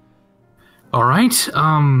 All right.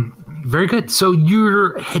 Very good. So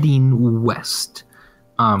you're heading west.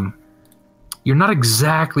 You're not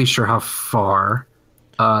exactly sure how far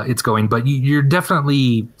it's going, but you're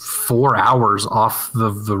definitely 4 hours off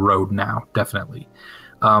the road now. Definitely.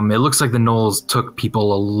 It looks like the gnolls took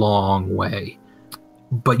people a long way,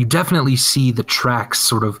 but you definitely see the tracks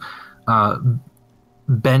sort of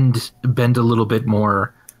bend a little bit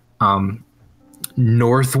more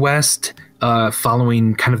northwest,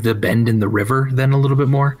 following kind of the bend in the river then a little bit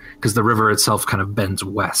more, because the river itself kind of bends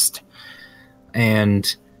west.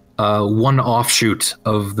 And one offshoot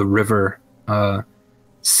of the river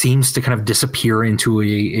seems to kind of disappear into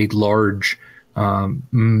a large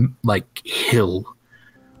like hill.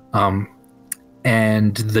 And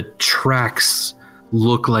the tracks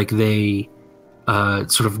look like they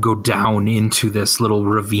sort of go down into this little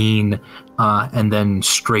ravine and then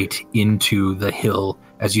straight into the hill,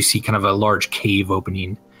 as you see kind of a large cave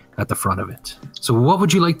opening at the front of it. So what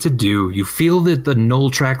would you like to do? You feel that the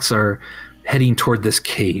gnoll tracks are heading toward this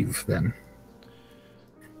cave then.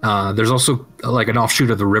 There's also like an offshoot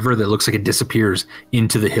of the river that looks like it disappears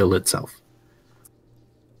into the hill itself.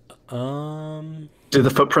 Do the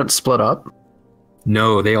footprints split up?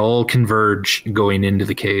 No, they all converge going into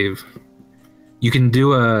the cave. You can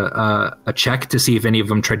do a check to see if any of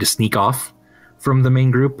them tried to sneak off from the main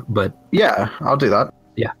group, but Yeah, I'll do that.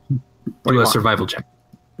 yeah, What do do you a want? survival check.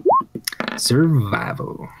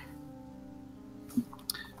 Survival.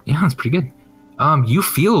 Yeah, that's pretty good. You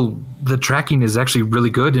feel the tracking is actually really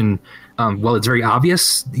good, and while it's very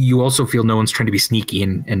obvious, you also feel no one's trying to be sneaky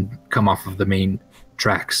and come off of the main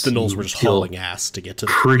tracks. The gnolls You were just feel hauling ass to get to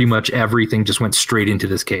the... pretty much everything just went straight into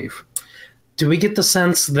this cave. Do we get the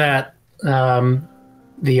sense that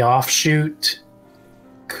the offshoot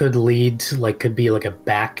could be like a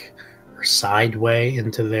back or side way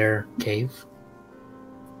into their cave?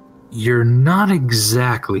 You're not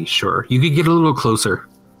exactly sure. You could get a little closer,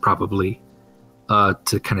 probably,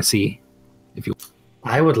 to kind of see if you...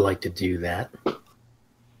 I would like to do that.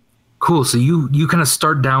 Cool. So you kind of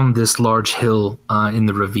start down this large hill in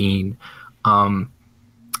the ravine, and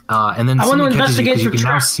then I want to something catches you investigate 'cause you your can now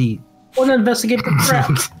trap. see... I want to investigate the trap.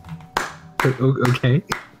 Okay.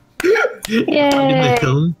 In the Yay!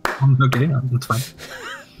 hill. Okay, that's fine.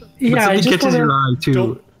 Yeah, I But something just catches your wanna... eye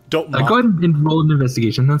too. Don't mock, Go ahead and roll an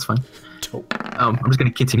investigation. That's fine. don't, I'm just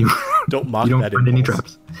going to continue. don't mock You don't that find any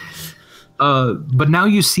impulse. traps. But now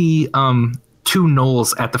you see two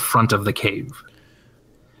gnolls at the front of the cave.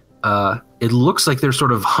 It looks like they're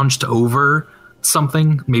sort of hunched over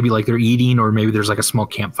something, maybe like they're eating, or maybe there's like a small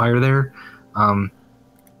campfire there.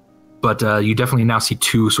 But you definitely now see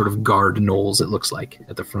two sort of guard gnolls, it looks like,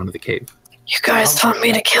 at the front of the cave. You guys want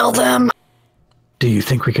me to kill them? Do you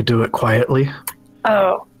think we could do it quietly?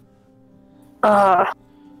 Oh. I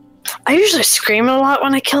usually scream a lot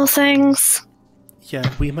when I kill things.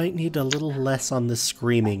 Yeah, we might need a little less on the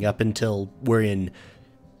screaming up until we're in,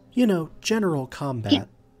 general combat.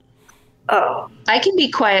 Oh. I can be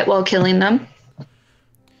quiet while killing them.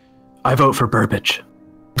 I vote for Burbage.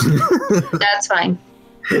 That's fine.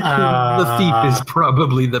 The thief is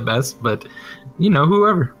probably the best, but,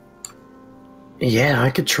 whoever. Yeah, I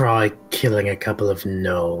could try killing a couple of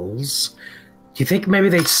gnolls. Do you think maybe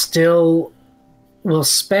they still will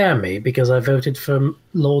spare me because I voted for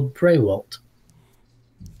Lord Braywalt?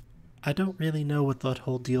 I don't really know what that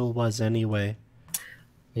whole deal was anyway.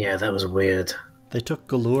 Yeah, that was weird. They took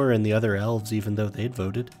Galore and the other elves even though they'd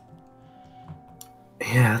voted.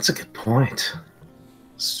 Yeah, that's a good point.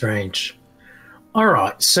 Strange.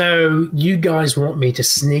 Alright, so you guys want me to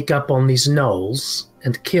sneak up on these gnolls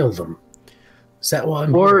and kill them? Is that what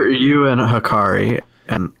I'm Or hearing? you and Hikari,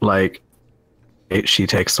 and she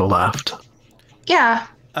takes the left. Yeah.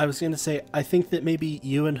 I was going to say, I think that maybe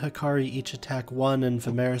you and Hikari each attack one, and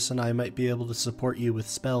Vimeris and I might be able to support you with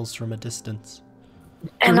spells from a distance.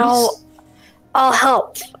 And I'll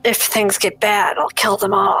help if things get bad. I'll kill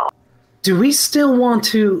them all. Do we still want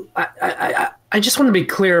to... I just want to be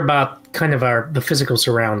clear about kind of the physical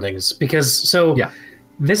surroundings, because Yeah.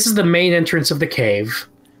 this is the main entrance of the cave.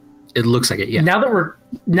 It looks like it, yeah. Now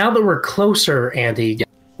that we're closer, Andy,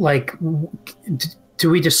 do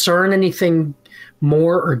we discern anything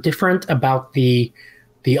more or different about the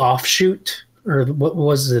offshoot, or what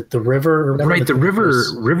was it, the river? Or whatever Right, the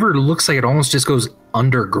river looks like it almost just goes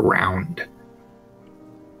underground.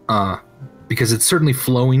 Because it's certainly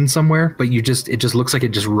flowing somewhere, but it just looks like it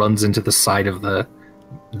just runs into the side of the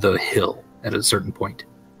hill at a certain point.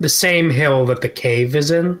 The same hill that the cave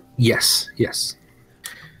is in? Yes.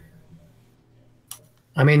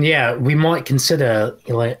 I mean, yeah, we might consider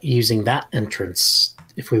using that entrance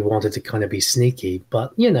if we wanted to kind of be sneaky,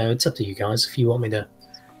 but, it's up to you guys if you want me to.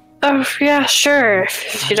 Oh, yeah, sure.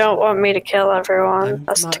 If you don't want me to kill everyone,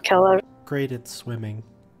 to kill everyone. Great at swimming.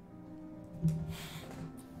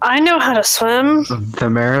 I know how to swim.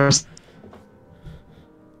 Vimeris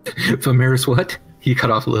Vimeris what? He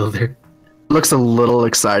cut off a little there. looks a little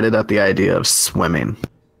excited at the idea of swimming.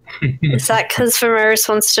 Is that because Vimeris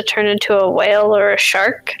wants to turn into a whale or a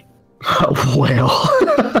shark? A whale.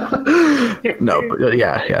 No, but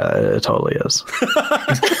yeah, it totally is.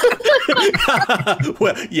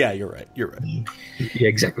 Well, yeah, you're right. Yeah,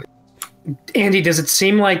 exactly. Andy, does it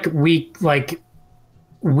seem like we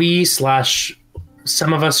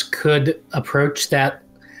some of us could approach that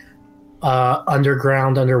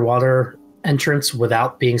underwater entrance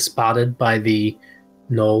without being spotted by the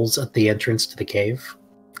gnolls at the entrance to the cave?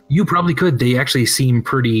 You probably could. They actually seem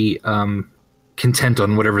pretty content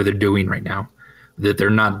on whatever they're doing right now. That they're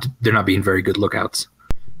not being very good lookets.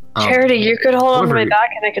 Charity, you could hold on to my back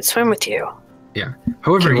and I could swim with you. Yeah.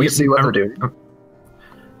 However, Can we see what they're doing?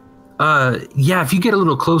 Yeah, if you get a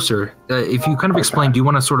little closer, if you kind of explain, do you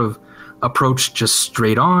want to sort of approach just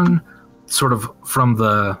straight on, sort of from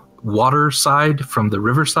the water side, from the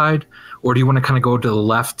river side, or do you want to kind of go to the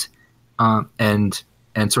left and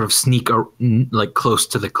sort of sneak like close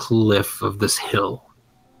to the cliff of this hill?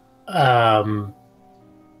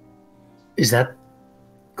 Is that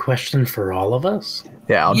question for all of us?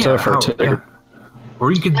 Yeah, I'll defer to. Yeah.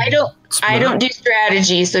 Or you could. I don't do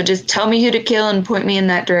strategy, so just tell me who to kill and point me in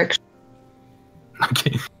that direction.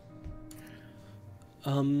 Okay.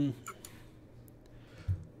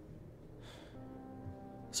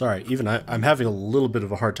 Sorry, even I'm having a little bit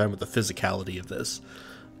of a hard time with the physicality of this.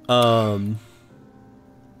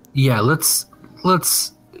 Yeah, let's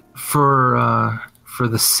for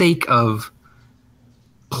the sake of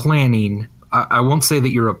planning, I won't say that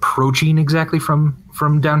you're approaching exactly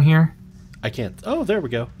from down here. I can't. Oh, there we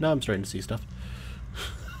go. Now I'm starting to see stuff.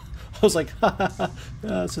 I was like,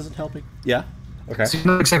 this isn't helping. Yeah. Okay. So you're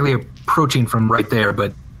not exactly approaching from right there,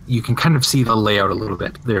 but you can kind of see the layout a little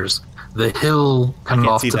bit. There's the hill kind of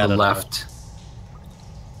off to the left.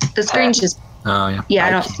 The screen's just... Oh, yeah. Yeah, I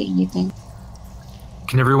don't see anything.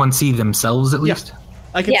 Can everyone see themselves at least?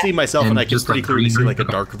 I can see myself, and I can just pretty like clearly see green? like a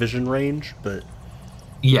dark vision range, but...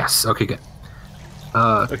 Yes, okay, good.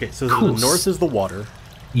 Okay, so cool. the north is the water.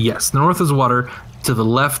 Yes, the north is water. To the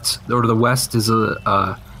left, or to the west, is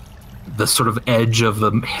the sort of edge of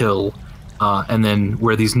the hill. And then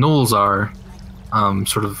where these knolls are,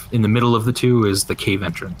 sort of in the middle of the two, is the cave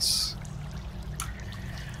entrance.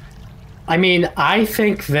 I mean, I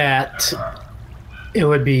think that it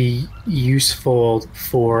would be useful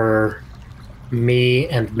for me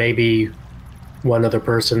and maybe one other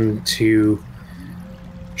person to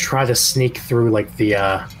try to sneak through like the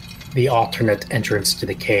alternate entrance to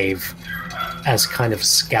the cave as kind of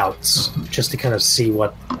scouts, just to kind of see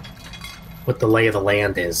what the lay of the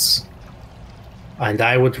land is. And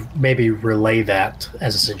I would maybe relay that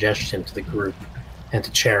as a suggestion to the group and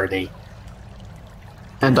to Charity.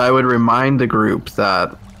 And I would remind the group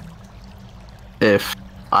that if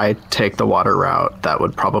I take the water route, that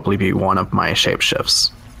would probably be one of my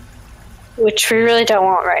shapeshifts. Which we really don't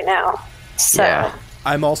want right now. So. Yeah.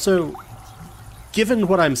 I'm also... Given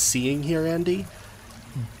what I'm seeing here, Andy...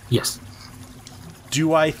 Yes.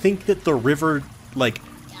 Do I think that the river, like,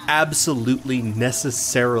 absolutely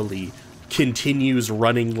necessarily continues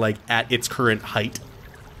running, like, at its current height?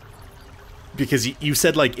 Because you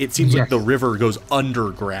said, like, it seems like the river goes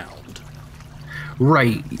underground.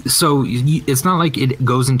 Right. So it's not like it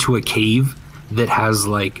goes into a cave that has,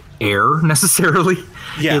 like, air, necessarily.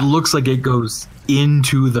 Yeah. It looks like it goes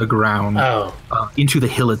into the ground, into the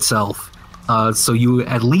hill itself. So you,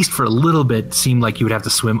 at least for a little bit, seem like you would have to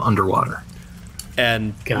swim underwater.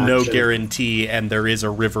 And no guarantee, and there is a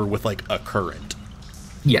river with, like, a current.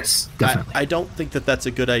 Yes, definitely. I don't think that that's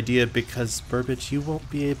a good idea because, Burbage, you won't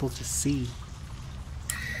be able to see.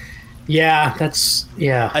 Yeah, that's...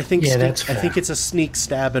 Yeah. I think that's I think it's a sneak,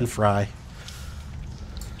 stab, and fry.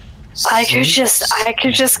 I could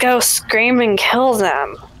just go scream and kill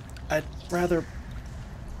them. I'd rather...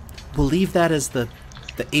 We'll leave that as the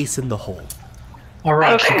ace in the hole. All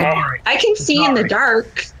right, Okay. Shikari. I can see in the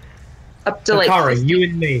dark up to Shikari, like you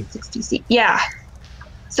and me. 60 feet. Yeah.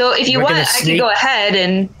 So if you We're want, gonna I can sneak- go ahead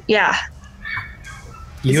and yeah.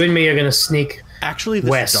 You and me are going to sneak Actually, this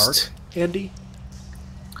west. dark, Andy?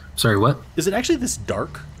 Sorry, what? Is it actually this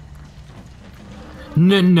dark?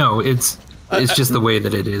 No, it's just the way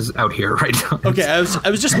that it is out here right now. Okay, I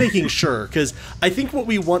was just making sure, because I think what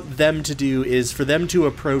we want them to do is for them to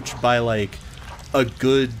approach by, like, a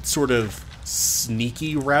good sort of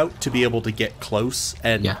sneaky route to be able to get close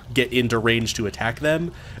and get into range to attack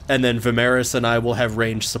them, and then Vimeris and I will have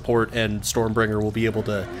range support, and Stormbringer will be able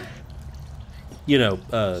to,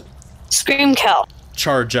 Scream kill.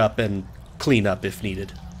 Charge up and clean up if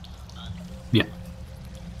needed. Yeah.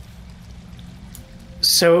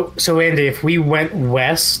 So Andy, if we went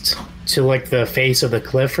west to like the face of the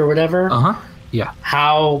cliff or whatever, yeah,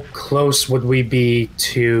 how close would we be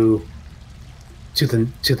to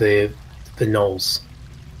the knolls?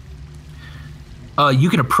 You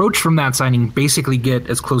can approach from that side and basically get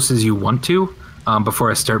as close as you want to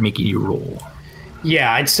before I start making you roll.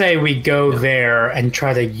 Yeah, I'd say we go there and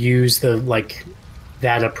try to use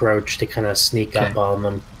that approach to kind of sneak up on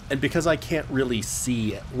them. And because I can't really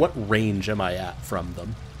see, what range am I at from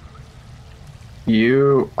them?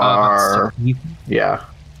 You are... yeah.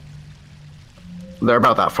 They're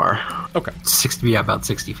about that far. Okay. About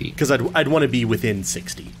 60 feet. Because I'd want to be within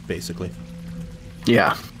 60, basically.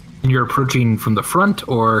 Yeah. And you're approaching from the front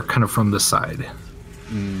or kind of from the side?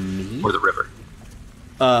 Me? Or the river?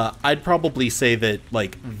 I'd probably say that,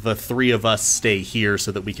 like, the three of us stay here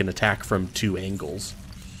so that we can attack from two angles.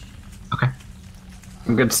 Okay.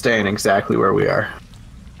 I'm good staying exactly where we are.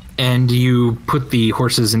 And you put the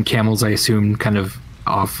horses and camels, I assume, kind of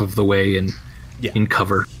off of the way and in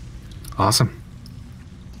cover. Awesome.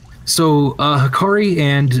 So, Hikari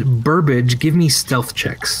and Burbage, give me stealth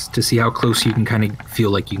checks to see how close you can kind of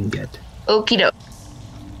feel like you can get. Okie doke.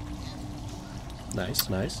 Nice.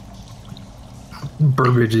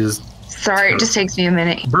 Burbage is... Sorry, it just takes me a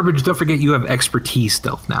minute. Burbage, don't forget you have expertise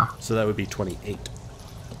stealth now. So that would be 28.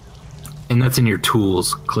 And that's in your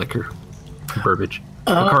tools clicker, Burbage.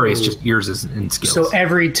 Hikari is just yours is in skills. So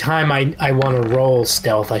every time I want to roll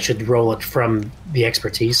stealth, I should roll it from the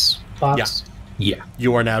expertise box? Yeah.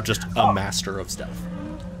 You are now just a master of stealth.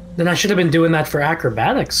 Then I should have been doing that for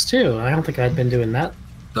acrobatics, too. I don't think I'd been doing that.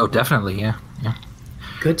 Oh, definitely, yeah.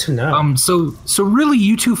 Good to know. So really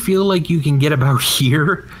you two feel like you can get about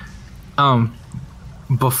here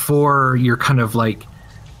before you're kind of like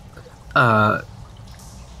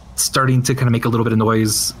starting to kind of make a little bit of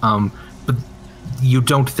noise, but you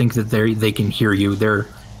don't think that they can hear you.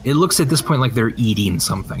 It looks at this point like they're eating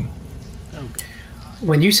something. Okay.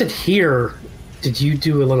 When you said here, did you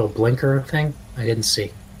do a little blinker thing? I didn't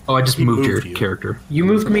see. Oh, I just moved your character. You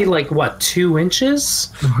moved me like, what, 2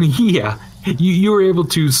 inches? Yeah. You were able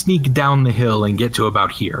to sneak down the hill and get to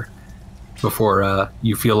about here before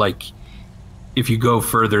you feel like if you go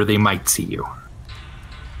further, they might see you.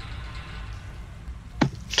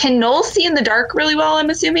 Can Noel see in the dark really well, I'm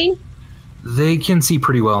assuming? They can see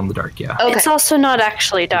pretty well in the dark, yeah. Okay. It's also not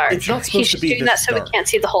actually dark. It's not supposed He's to just be doing that this so dark. we can't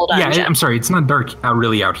see the whole dungeon. Yeah, I'm sorry, it's not dark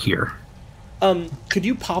really out here. Could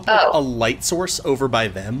you pop a light source over by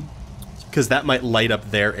them? Because that might light up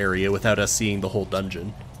their area without us seeing the whole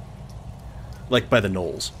dungeon. Like by the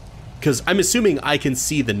knolls. Because I'm assuming I can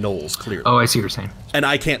see the knolls clearly. Oh, I see what you're saying. And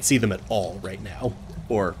I can't see them at all right now.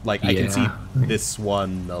 Or, like, I can see this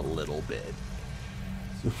one a little bit.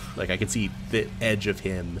 Like, I can see the edge of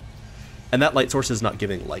him. And that light source is not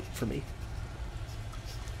giving light for me.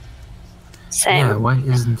 Same. Yeah, why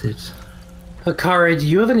isn't it? Hikari, do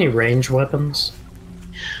you have any range weapons?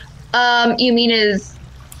 You mean is...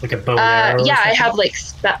 Like a bow and arrow? Yeah, I have like...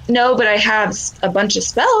 No, but I have a bunch of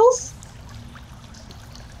spells.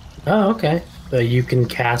 Oh, okay. But you can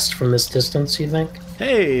cast from this distance, you think?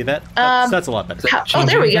 Hey, that's a lot better. Oh,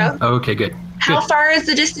 there we go. Oh, okay, good. How far is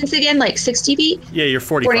the distance again? Like 60 feet? Yeah, you're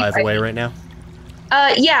 45 away right now.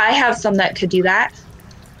 Yeah, I have some that could do that.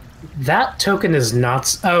 That token is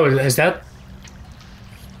not... Oh, is that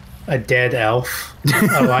a dead elf?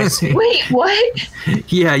 Oh, I see. Wait, what?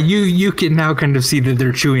 Yeah, you can now kind of see that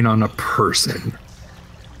they're chewing on a person.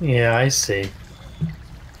 Yeah, I see.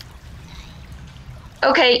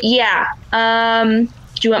 Okay, yeah. Do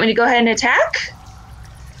you want me to go ahead and attack?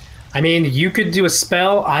 I mean, you could do a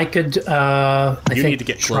spell. I could, You need to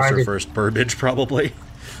get closer first, Burbage, probably.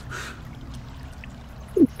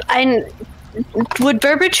 Would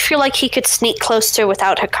Burbage feel like he could sneak closer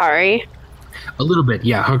without Hikari? A little bit,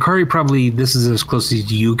 yeah. Hikari probably this is as close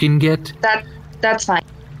as you can get. That's fine.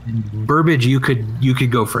 And Burbage, you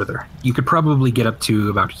could go further. You could probably get up to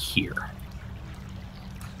about here.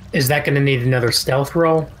 Is that going to need another stealth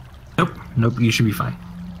roll? Nope, you should be fine.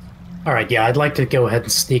 All right, yeah, I'd like to go ahead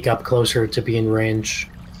and sneak up closer to be in range.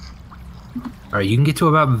 All right, you can get to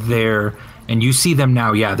about there, and you see them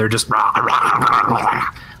now. Yeah, they're just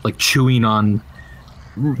like chewing on.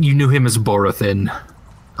 You knew him as Borothin,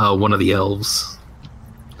 one of the elves.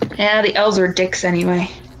 Yeah, the elves are dicks anyway.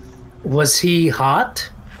 Was he hot?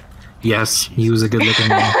 Yes, he was a good-looking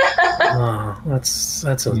man. That's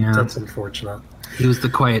unfortunate. He was the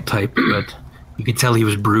quiet type, but you could tell he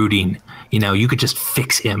was brooding. You could just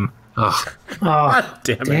fix him. Ugh. Oh,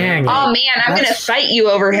 Damn it. dang it. Oh man, I'm gonna fight you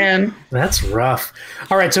over him. That's rough.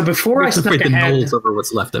 All right, so before I To snuck fight the ahead, gnolls over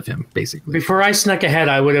what's left of him, basically.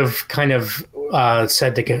 I would have kind of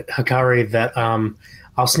said to Hikari that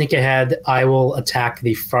I'll sneak ahead. I will attack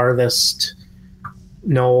the farthest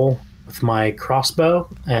gnoll with my crossbow,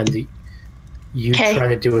 and you try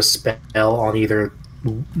to do a spell on either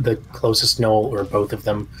the closest gnoll or both of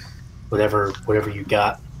them, whatever you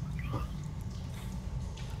got.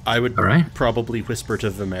 I would All right. probably whisper to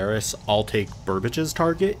Vimeris, I'll take Burbage's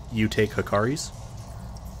target, you take Hikari's.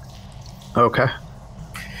 Okay.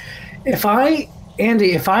 If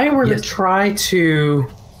I were to try to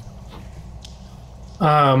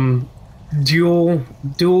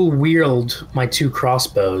dual wield my two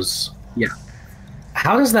crossbows, Yeah.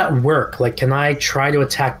 how does that work? Like, can I try to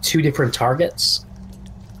attack two different targets?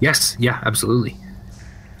 Yes. Yeah. Absolutely.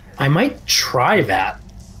 I might try that,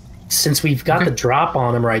 since we've got the drop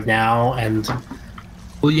on him right now, and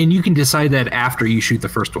Well, and you can decide that after you shoot the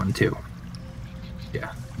first one too.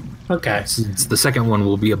 Yeah. okay. Since the second one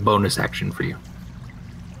will be a bonus action for you.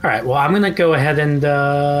 All right. Well, I'm gonna go ahead and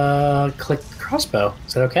click crossbow.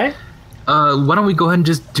 Is that okay? Why don't we go ahead and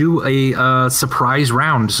just do a surprise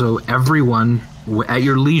round? So everyone, at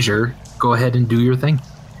your leisure, go ahead and do your thing,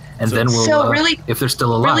 and then we'll, So really- if they're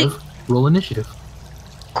still alive, really- roll initiative.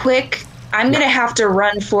 Quick, I'm gonna have to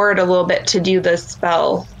run forward a little bit to do the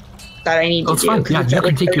spell that I need Oh, to it's do. fine. 'cause Yeah, it's you at, can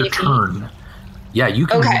like, take your 30 feet. turn. Yeah, you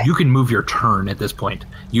can. Okay. You can move your turn at this point.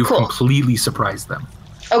 You've Cool. completely surprised them.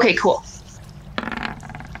 Okay, cool.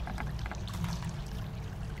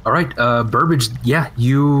 All right, Burbage. Yeah,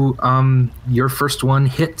 you. Your first one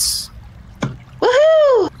hits.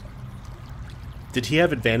 Woohoo! Did he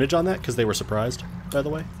have advantage on that because they were surprised, by the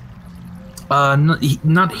way?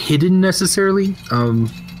 Not hidden necessarily.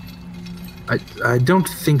 I don't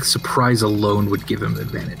think surprise alone would give him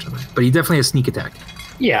advantage on it, but he definitely has sneak attack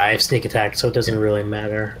Yeah, I have sneak attack, so it doesn't really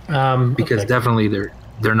matter. because okay. definitely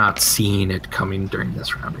they're not seeing it coming during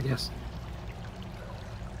this round, I guess.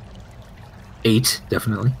 8,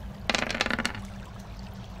 definitely.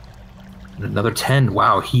 And another 10.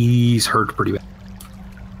 Wow, he's hurt pretty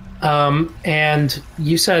bad. And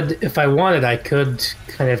you said if I wanted, I could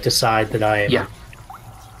kind of decide that I am. Yeah.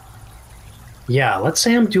 Yeah, let's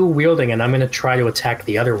say I'm dual wielding, and I'm going to try to attack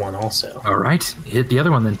the other one also. All right, hit the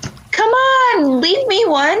other one then. Come on, leave me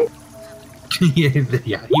one. Yeah,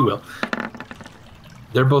 he will.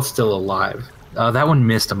 They're both still alive. That one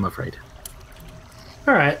missed, I'm afraid.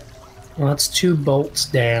 All right. Well, that's 2 bolts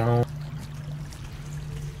down.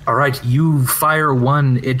 All right, you fire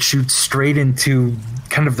one. It shoots straight into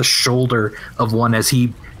kind of the shoulder of one as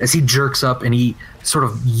he jerks up and he sort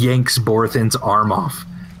of yanks Borathan's arm off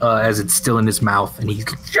as it's still in his mouth, and he's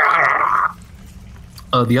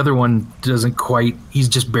the other one doesn't quite. He's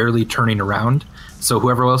just barely turning around. So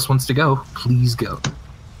whoever else wants to go, please go.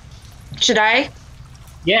 Should I?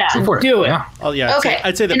 Yeah, Go for it. do it. Yeah, Oh yeah, Okay,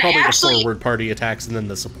 I'd say that and I probably actually- the forward party attacks and then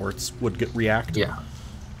the supports would react. yeah.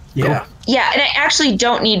 Yeah. Yeah, and I actually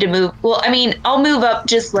don't need to move. Well, I mean, I'll move up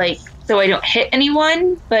just like so I don't hit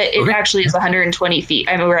anyone, but it Okay. actually is 120 feet.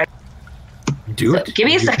 I'm over. Do So it. give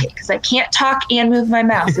me a Do it. second because I can't talk and move my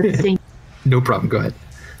mouse at the same. No problem. Go ahead.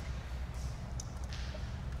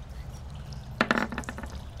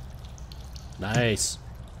 Nice.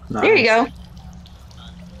 There you go.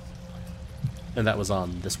 And that was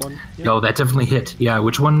on this one? Yeah. No, that definitely hit. Yeah,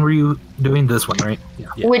 which one were you doing? This one, right? Yeah.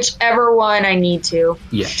 Yeah. Whichever one I need to.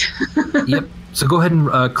 Yeah. Yep. So go ahead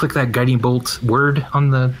and click that guiding bolt word on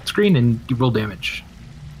the screen and you roll damage.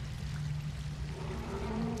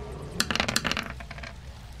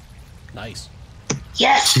 Nice.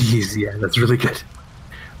 Yes. Jeez, yeah, that's really good.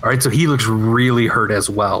 All right, so he looks really hurt as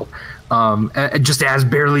well. Just as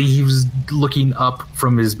barely he was looking up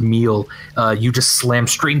from his meal, you just slammed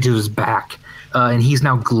straight into his back, and he's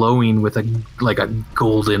now glowing with a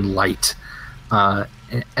golden light.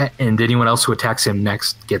 And anyone else who attacks him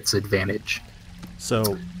next gets advantage.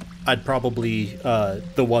 So I'd probably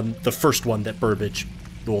the first one that Burbage,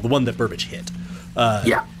 well, the one that Burbage hit.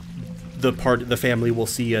 Yeah. The family will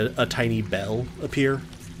see a tiny bell appear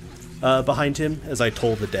behind him as I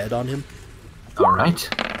toll the dead on him. All right.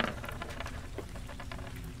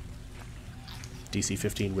 DC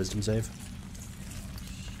 15 Wisdom save.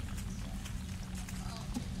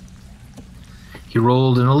 He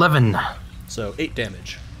rolled an 11. So 8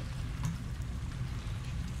 damage.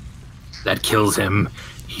 That kills him.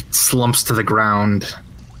 He slumps to the ground.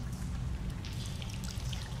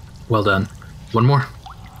 Well done. One more.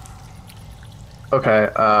 Okay,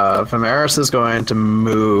 Vimeris is going to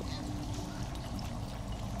move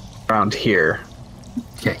around here.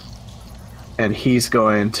 Okay. And he's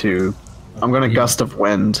going to... I'm going to gust of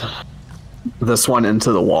wind this one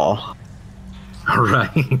into the wall. All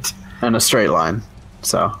right. In a straight line,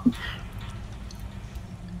 so...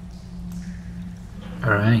 All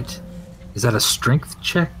right. Is that a strength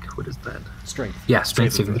check? What is that? Strength. Yeah,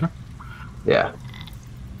 strength saving throw. Yeah.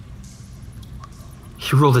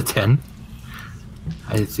 He rolled a 10.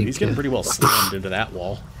 I think He's getting pretty well slammed into that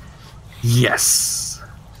wall. Yes.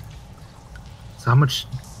 So how much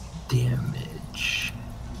damage?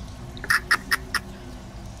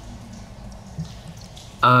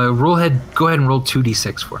 Go ahead and roll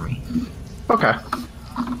 2d6 for me. Okay.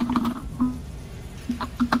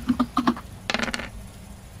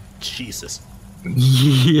 Jesus.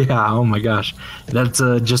 Yeah, oh my gosh. That's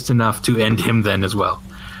just enough to end him then as well.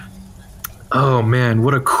 Oh man,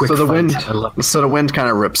 what a quick So the fight. wind, I love it. so the wind kind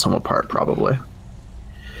of rips him apart, probably.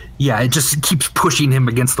 Yeah, it just keeps pushing him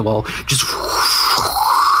against the wall. Just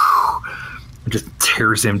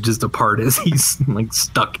tears him just apart as he's like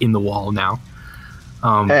stuck in the wall now.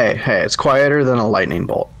 Hey, it's quieter than a lightning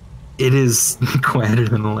bolt. It is quieter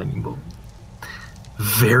than a lightning bolt.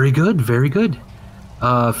 Very good, very good.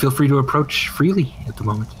 Feel free to approach freely at the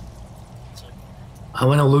moment. I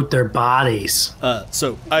want to loot their bodies.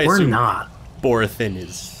 So I Or assume not. Borathin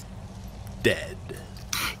is dead.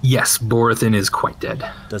 Yes, Borathin is quite dead.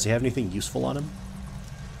 Does he have anything useful on him?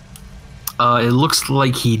 It looks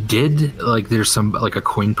like he did. Like there's some like a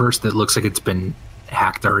coin purse that looks like it's been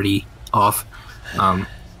hacked already off,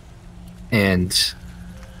 and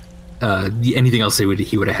anything else he would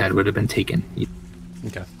have had would have been taken.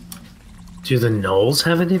 Okay. Do the gnolls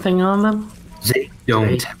have anything on them? They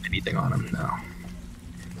don't have anything on them.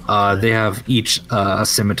 No. They have each a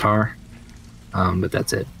scimitar, but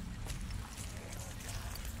that's it.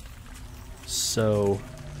 So.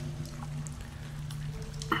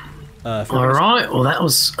 All right. Well, that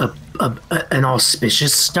was an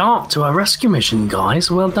auspicious start to our rescue mission, guys.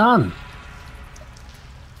 Well done.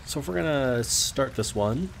 So if we're gonna start this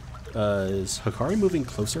one, is Hikari moving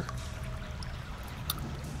closer?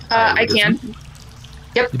 I can.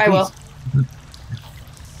 Yep, I will.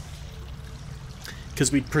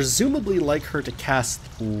 Because we'd presumably like her to cast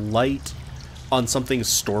light on something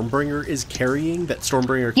Stormbringer is carrying that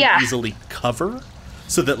Stormbringer can easily cover,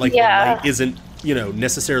 so that like the light isn't,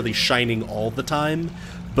 necessarily shining all the time.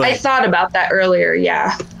 But I thought about that earlier,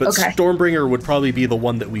 yeah. But okay. Stormbringer would probably be the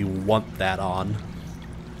one that we want that on.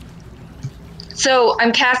 So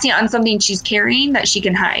I'm casting it on something she's carrying that she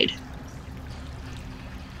can hide.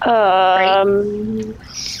 Or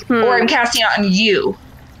Or I'm casting it on you.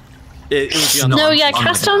 It would be on No, yeah,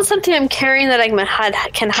 cast on something I'm carrying that I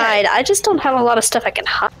can hide. I just don't have a lot of stuff I can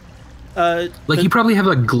hide. Like you probably have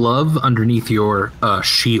a glove underneath your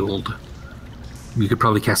shield. You could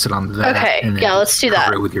probably cast it on that. Okay, and then yeah, let's do that.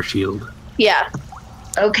 Cover it with your shield. Yeah.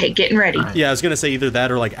 Okay, getting ready. Yeah, I was gonna say either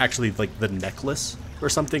that or like actually like the necklace or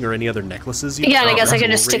something, or any other necklaces. Yeah, and I guess I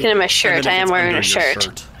could just stick it in my shirt. I am wearing a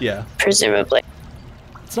shirt. Yeah. Presumably.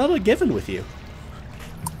 It's not a given with you.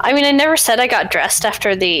 I mean, I never said I got dressed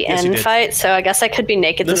after the end fight, so I guess I could be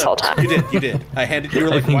naked this whole time. You did. You were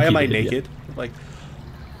like, why am I naked? Like,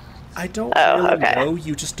 I don't really know.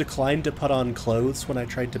 You just declined to put on clothes when I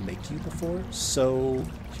tried to make you before, so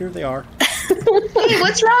here they are. Hey,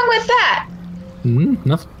 what's wrong with that?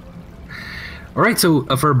 Nothing. All right, so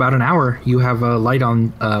for about an hour, you have a light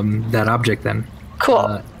on that object then.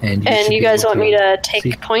 Cool. And you guys want me to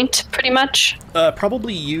take point, pretty much?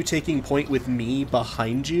 Probably you taking point with me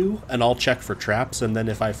behind you, and I'll check for traps, and then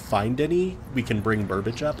if I find any, we can bring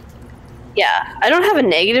Burbage up. Yeah, I don't have a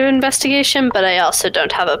negative investigation, but I also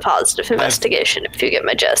don't have a positive investigation, if you get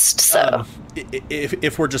my gist, so...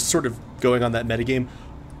 If we're just sort of going on that metagame,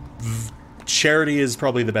 Charity is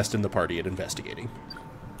probably the best in the party at investigating.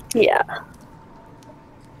 Yeah.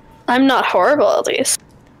 I'm not horrible, at least.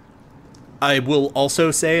 I will also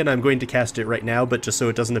say, and I'm going to cast it right now, but just so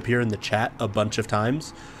it doesn't appear in the chat a bunch of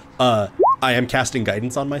times, I am casting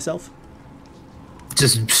guidance on myself.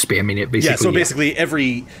 Just spamming it, basically. Yeah, so basically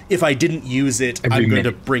if I didn't use it, I'm going to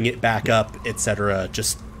minute. bring it back up, etc.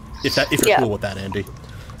 Just, if you're cool with that, Andy.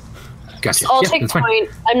 Gotcha. I'll take point.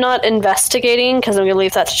 I'm not investigating, because I'm going to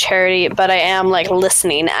leave that to Charity, but I am,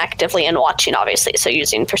 listening actively and watching, obviously, so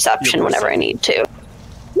using perception whenever I need to.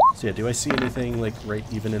 So yeah, do I see anything, right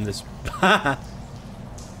even in this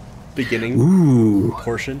beginning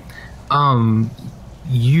portion?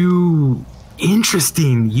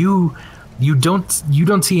 Interesting. You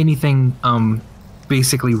don't see anything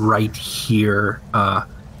basically right here.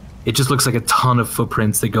 It just looks like a ton of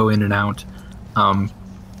footprints that go in and out.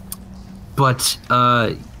 But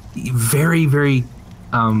very, very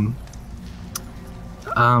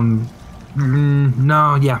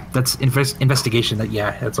no, yeah, that's investigation.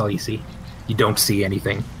 That's all you see. You don't see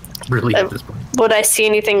anything really at this point. Would I see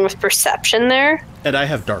anything with perception there? And I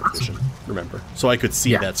have dark vision, remember, so I could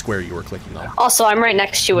see that square you were clicking on. Also, I'm right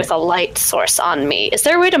next to you with a light source on me. Is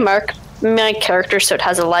there a way to mark my character so it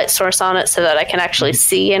has a light source on it so that I can actually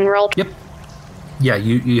see in roll? Yep. Yeah,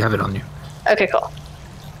 you have it on you. Okay, cool.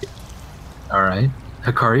 All right.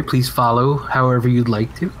 Hikari, please follow however you'd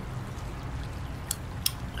like to.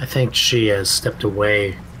 I think she has stepped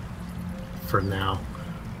away for now.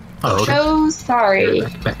 Oh, okay. So sorry.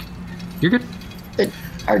 Back. You're good.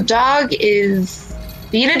 Our dog is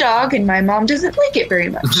being a dog, and my mom doesn't like it very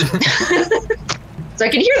much. So I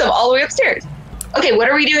can hear them all the way upstairs. Okay, what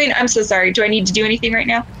are we doing? I'm so sorry. Do I need to do anything right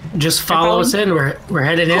now? Just follow us in. We're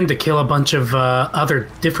headed in to kill a bunch of other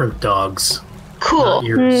different dogs. Cool.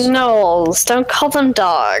 Knowles, don't call them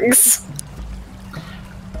dogs.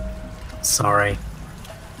 Sorry.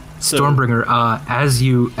 Stormbringer, as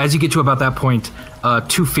you get to about that point,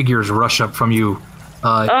 two figures rush up from you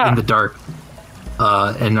in the dark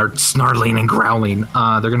and are snarling and growling.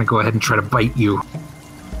 They're going to go ahead and try to bite you.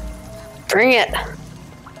 Bring it.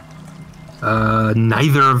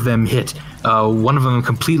 Neither of them hit. One of them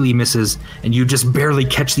completely misses, and you just barely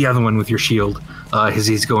catch the other one with your shield as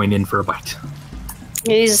he's going in for a bite.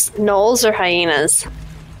 These gnolls or hyenas?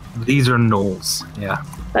 These are gnolls, yeah.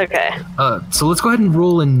 Okay. So let's go ahead and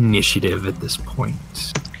roll initiative at this point.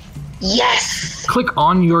 Yes! Click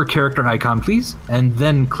on your character icon, please, and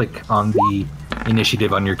then click on the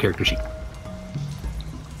initiative on your character sheet.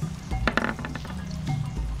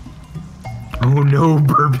 Oh no,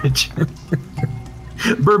 Burbage.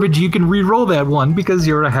 Burbage, you can re-roll that one because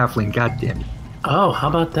you're a halfling, goddammit. Oh, how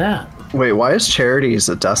about that? Wait, why is Charities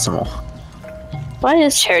a decimal? Why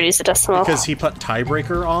is Charities a decimal? Because he put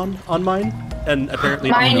tiebreaker on mine, and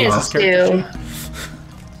apparently mine is too.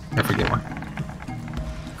 I forget why.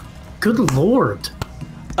 Good lord.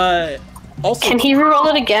 Also, can he re-roll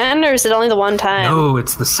it again, or is it only the one time? No,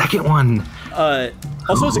 it's the second one.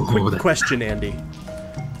 Also, as a quick question, Andy.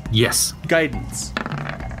 Yes. Guidance.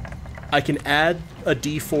 I can add a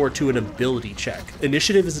D4 to an ability check.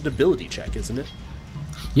 Initiative is an ability check, isn't it?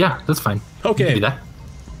 Yeah, that's fine. Okay. You can do that.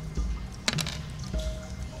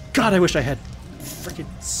 God, I wish I had freaking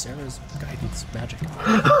Sarah's guidance magic.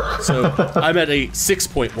 So I'm at a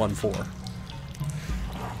 6.14.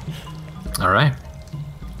 All right.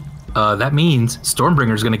 That means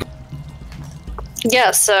Stormbringer's gonna.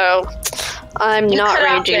 Yeah, so I'm not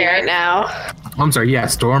raging right now. I'm sorry. Yeah,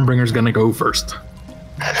 Stormbringer's gonna go first.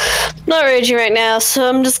 Not raging right now, so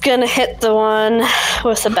I'm just gonna hit the one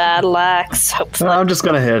with a battle axe. Hopefully, I'm just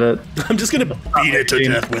gonna hit it. I'm just gonna beat it to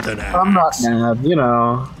death with an axe. I'm not mad, you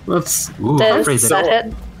know. Let's. Ooh, does that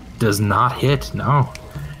hit? Does not hit. No,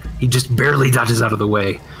 he just barely dodges out of the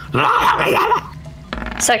way.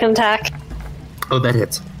 Second attack. Oh, that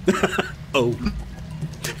hits. Oh.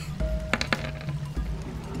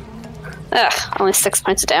 Ugh, only 6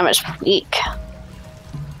 points of damage. Weak.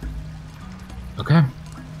 Okay.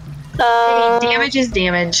 Damage is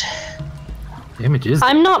damage. Damage is.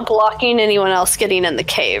 I'm not blocking anyone else getting in the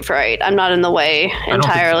cave, right? I'm not in the way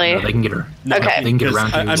entirely. No, they can get her. Okay. They can get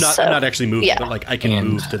around you. I'm not actually moving, yeah. but like I can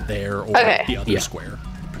move to there or the other square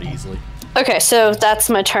pretty easily. Okay, so that's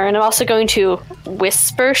my turn. I'm also going to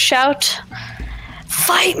whisper shout,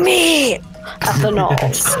 "Fight me!" at the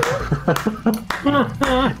gnolls.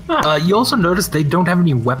 You also notice they don't have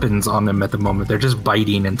any weapons on them at the moment. They're just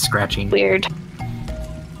biting and scratching. Weird.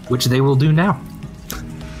 Which they will do now.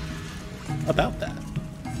 About that.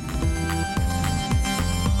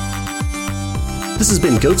 This has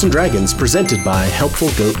been Goats and Dragons, presented by Helpful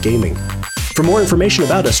Goat Gaming. For more information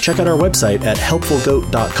about us, check out our website at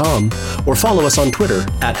helpfulgoat.com or follow us on Twitter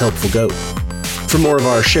at helpfulgoat. For more of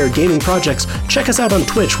our shared gaming projects, check us out on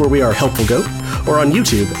Twitch, where we are Helpful Goat, or on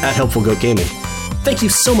YouTube at Helpful Goat Gaming. Thank you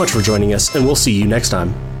so much for joining us, and we'll see you next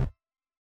time.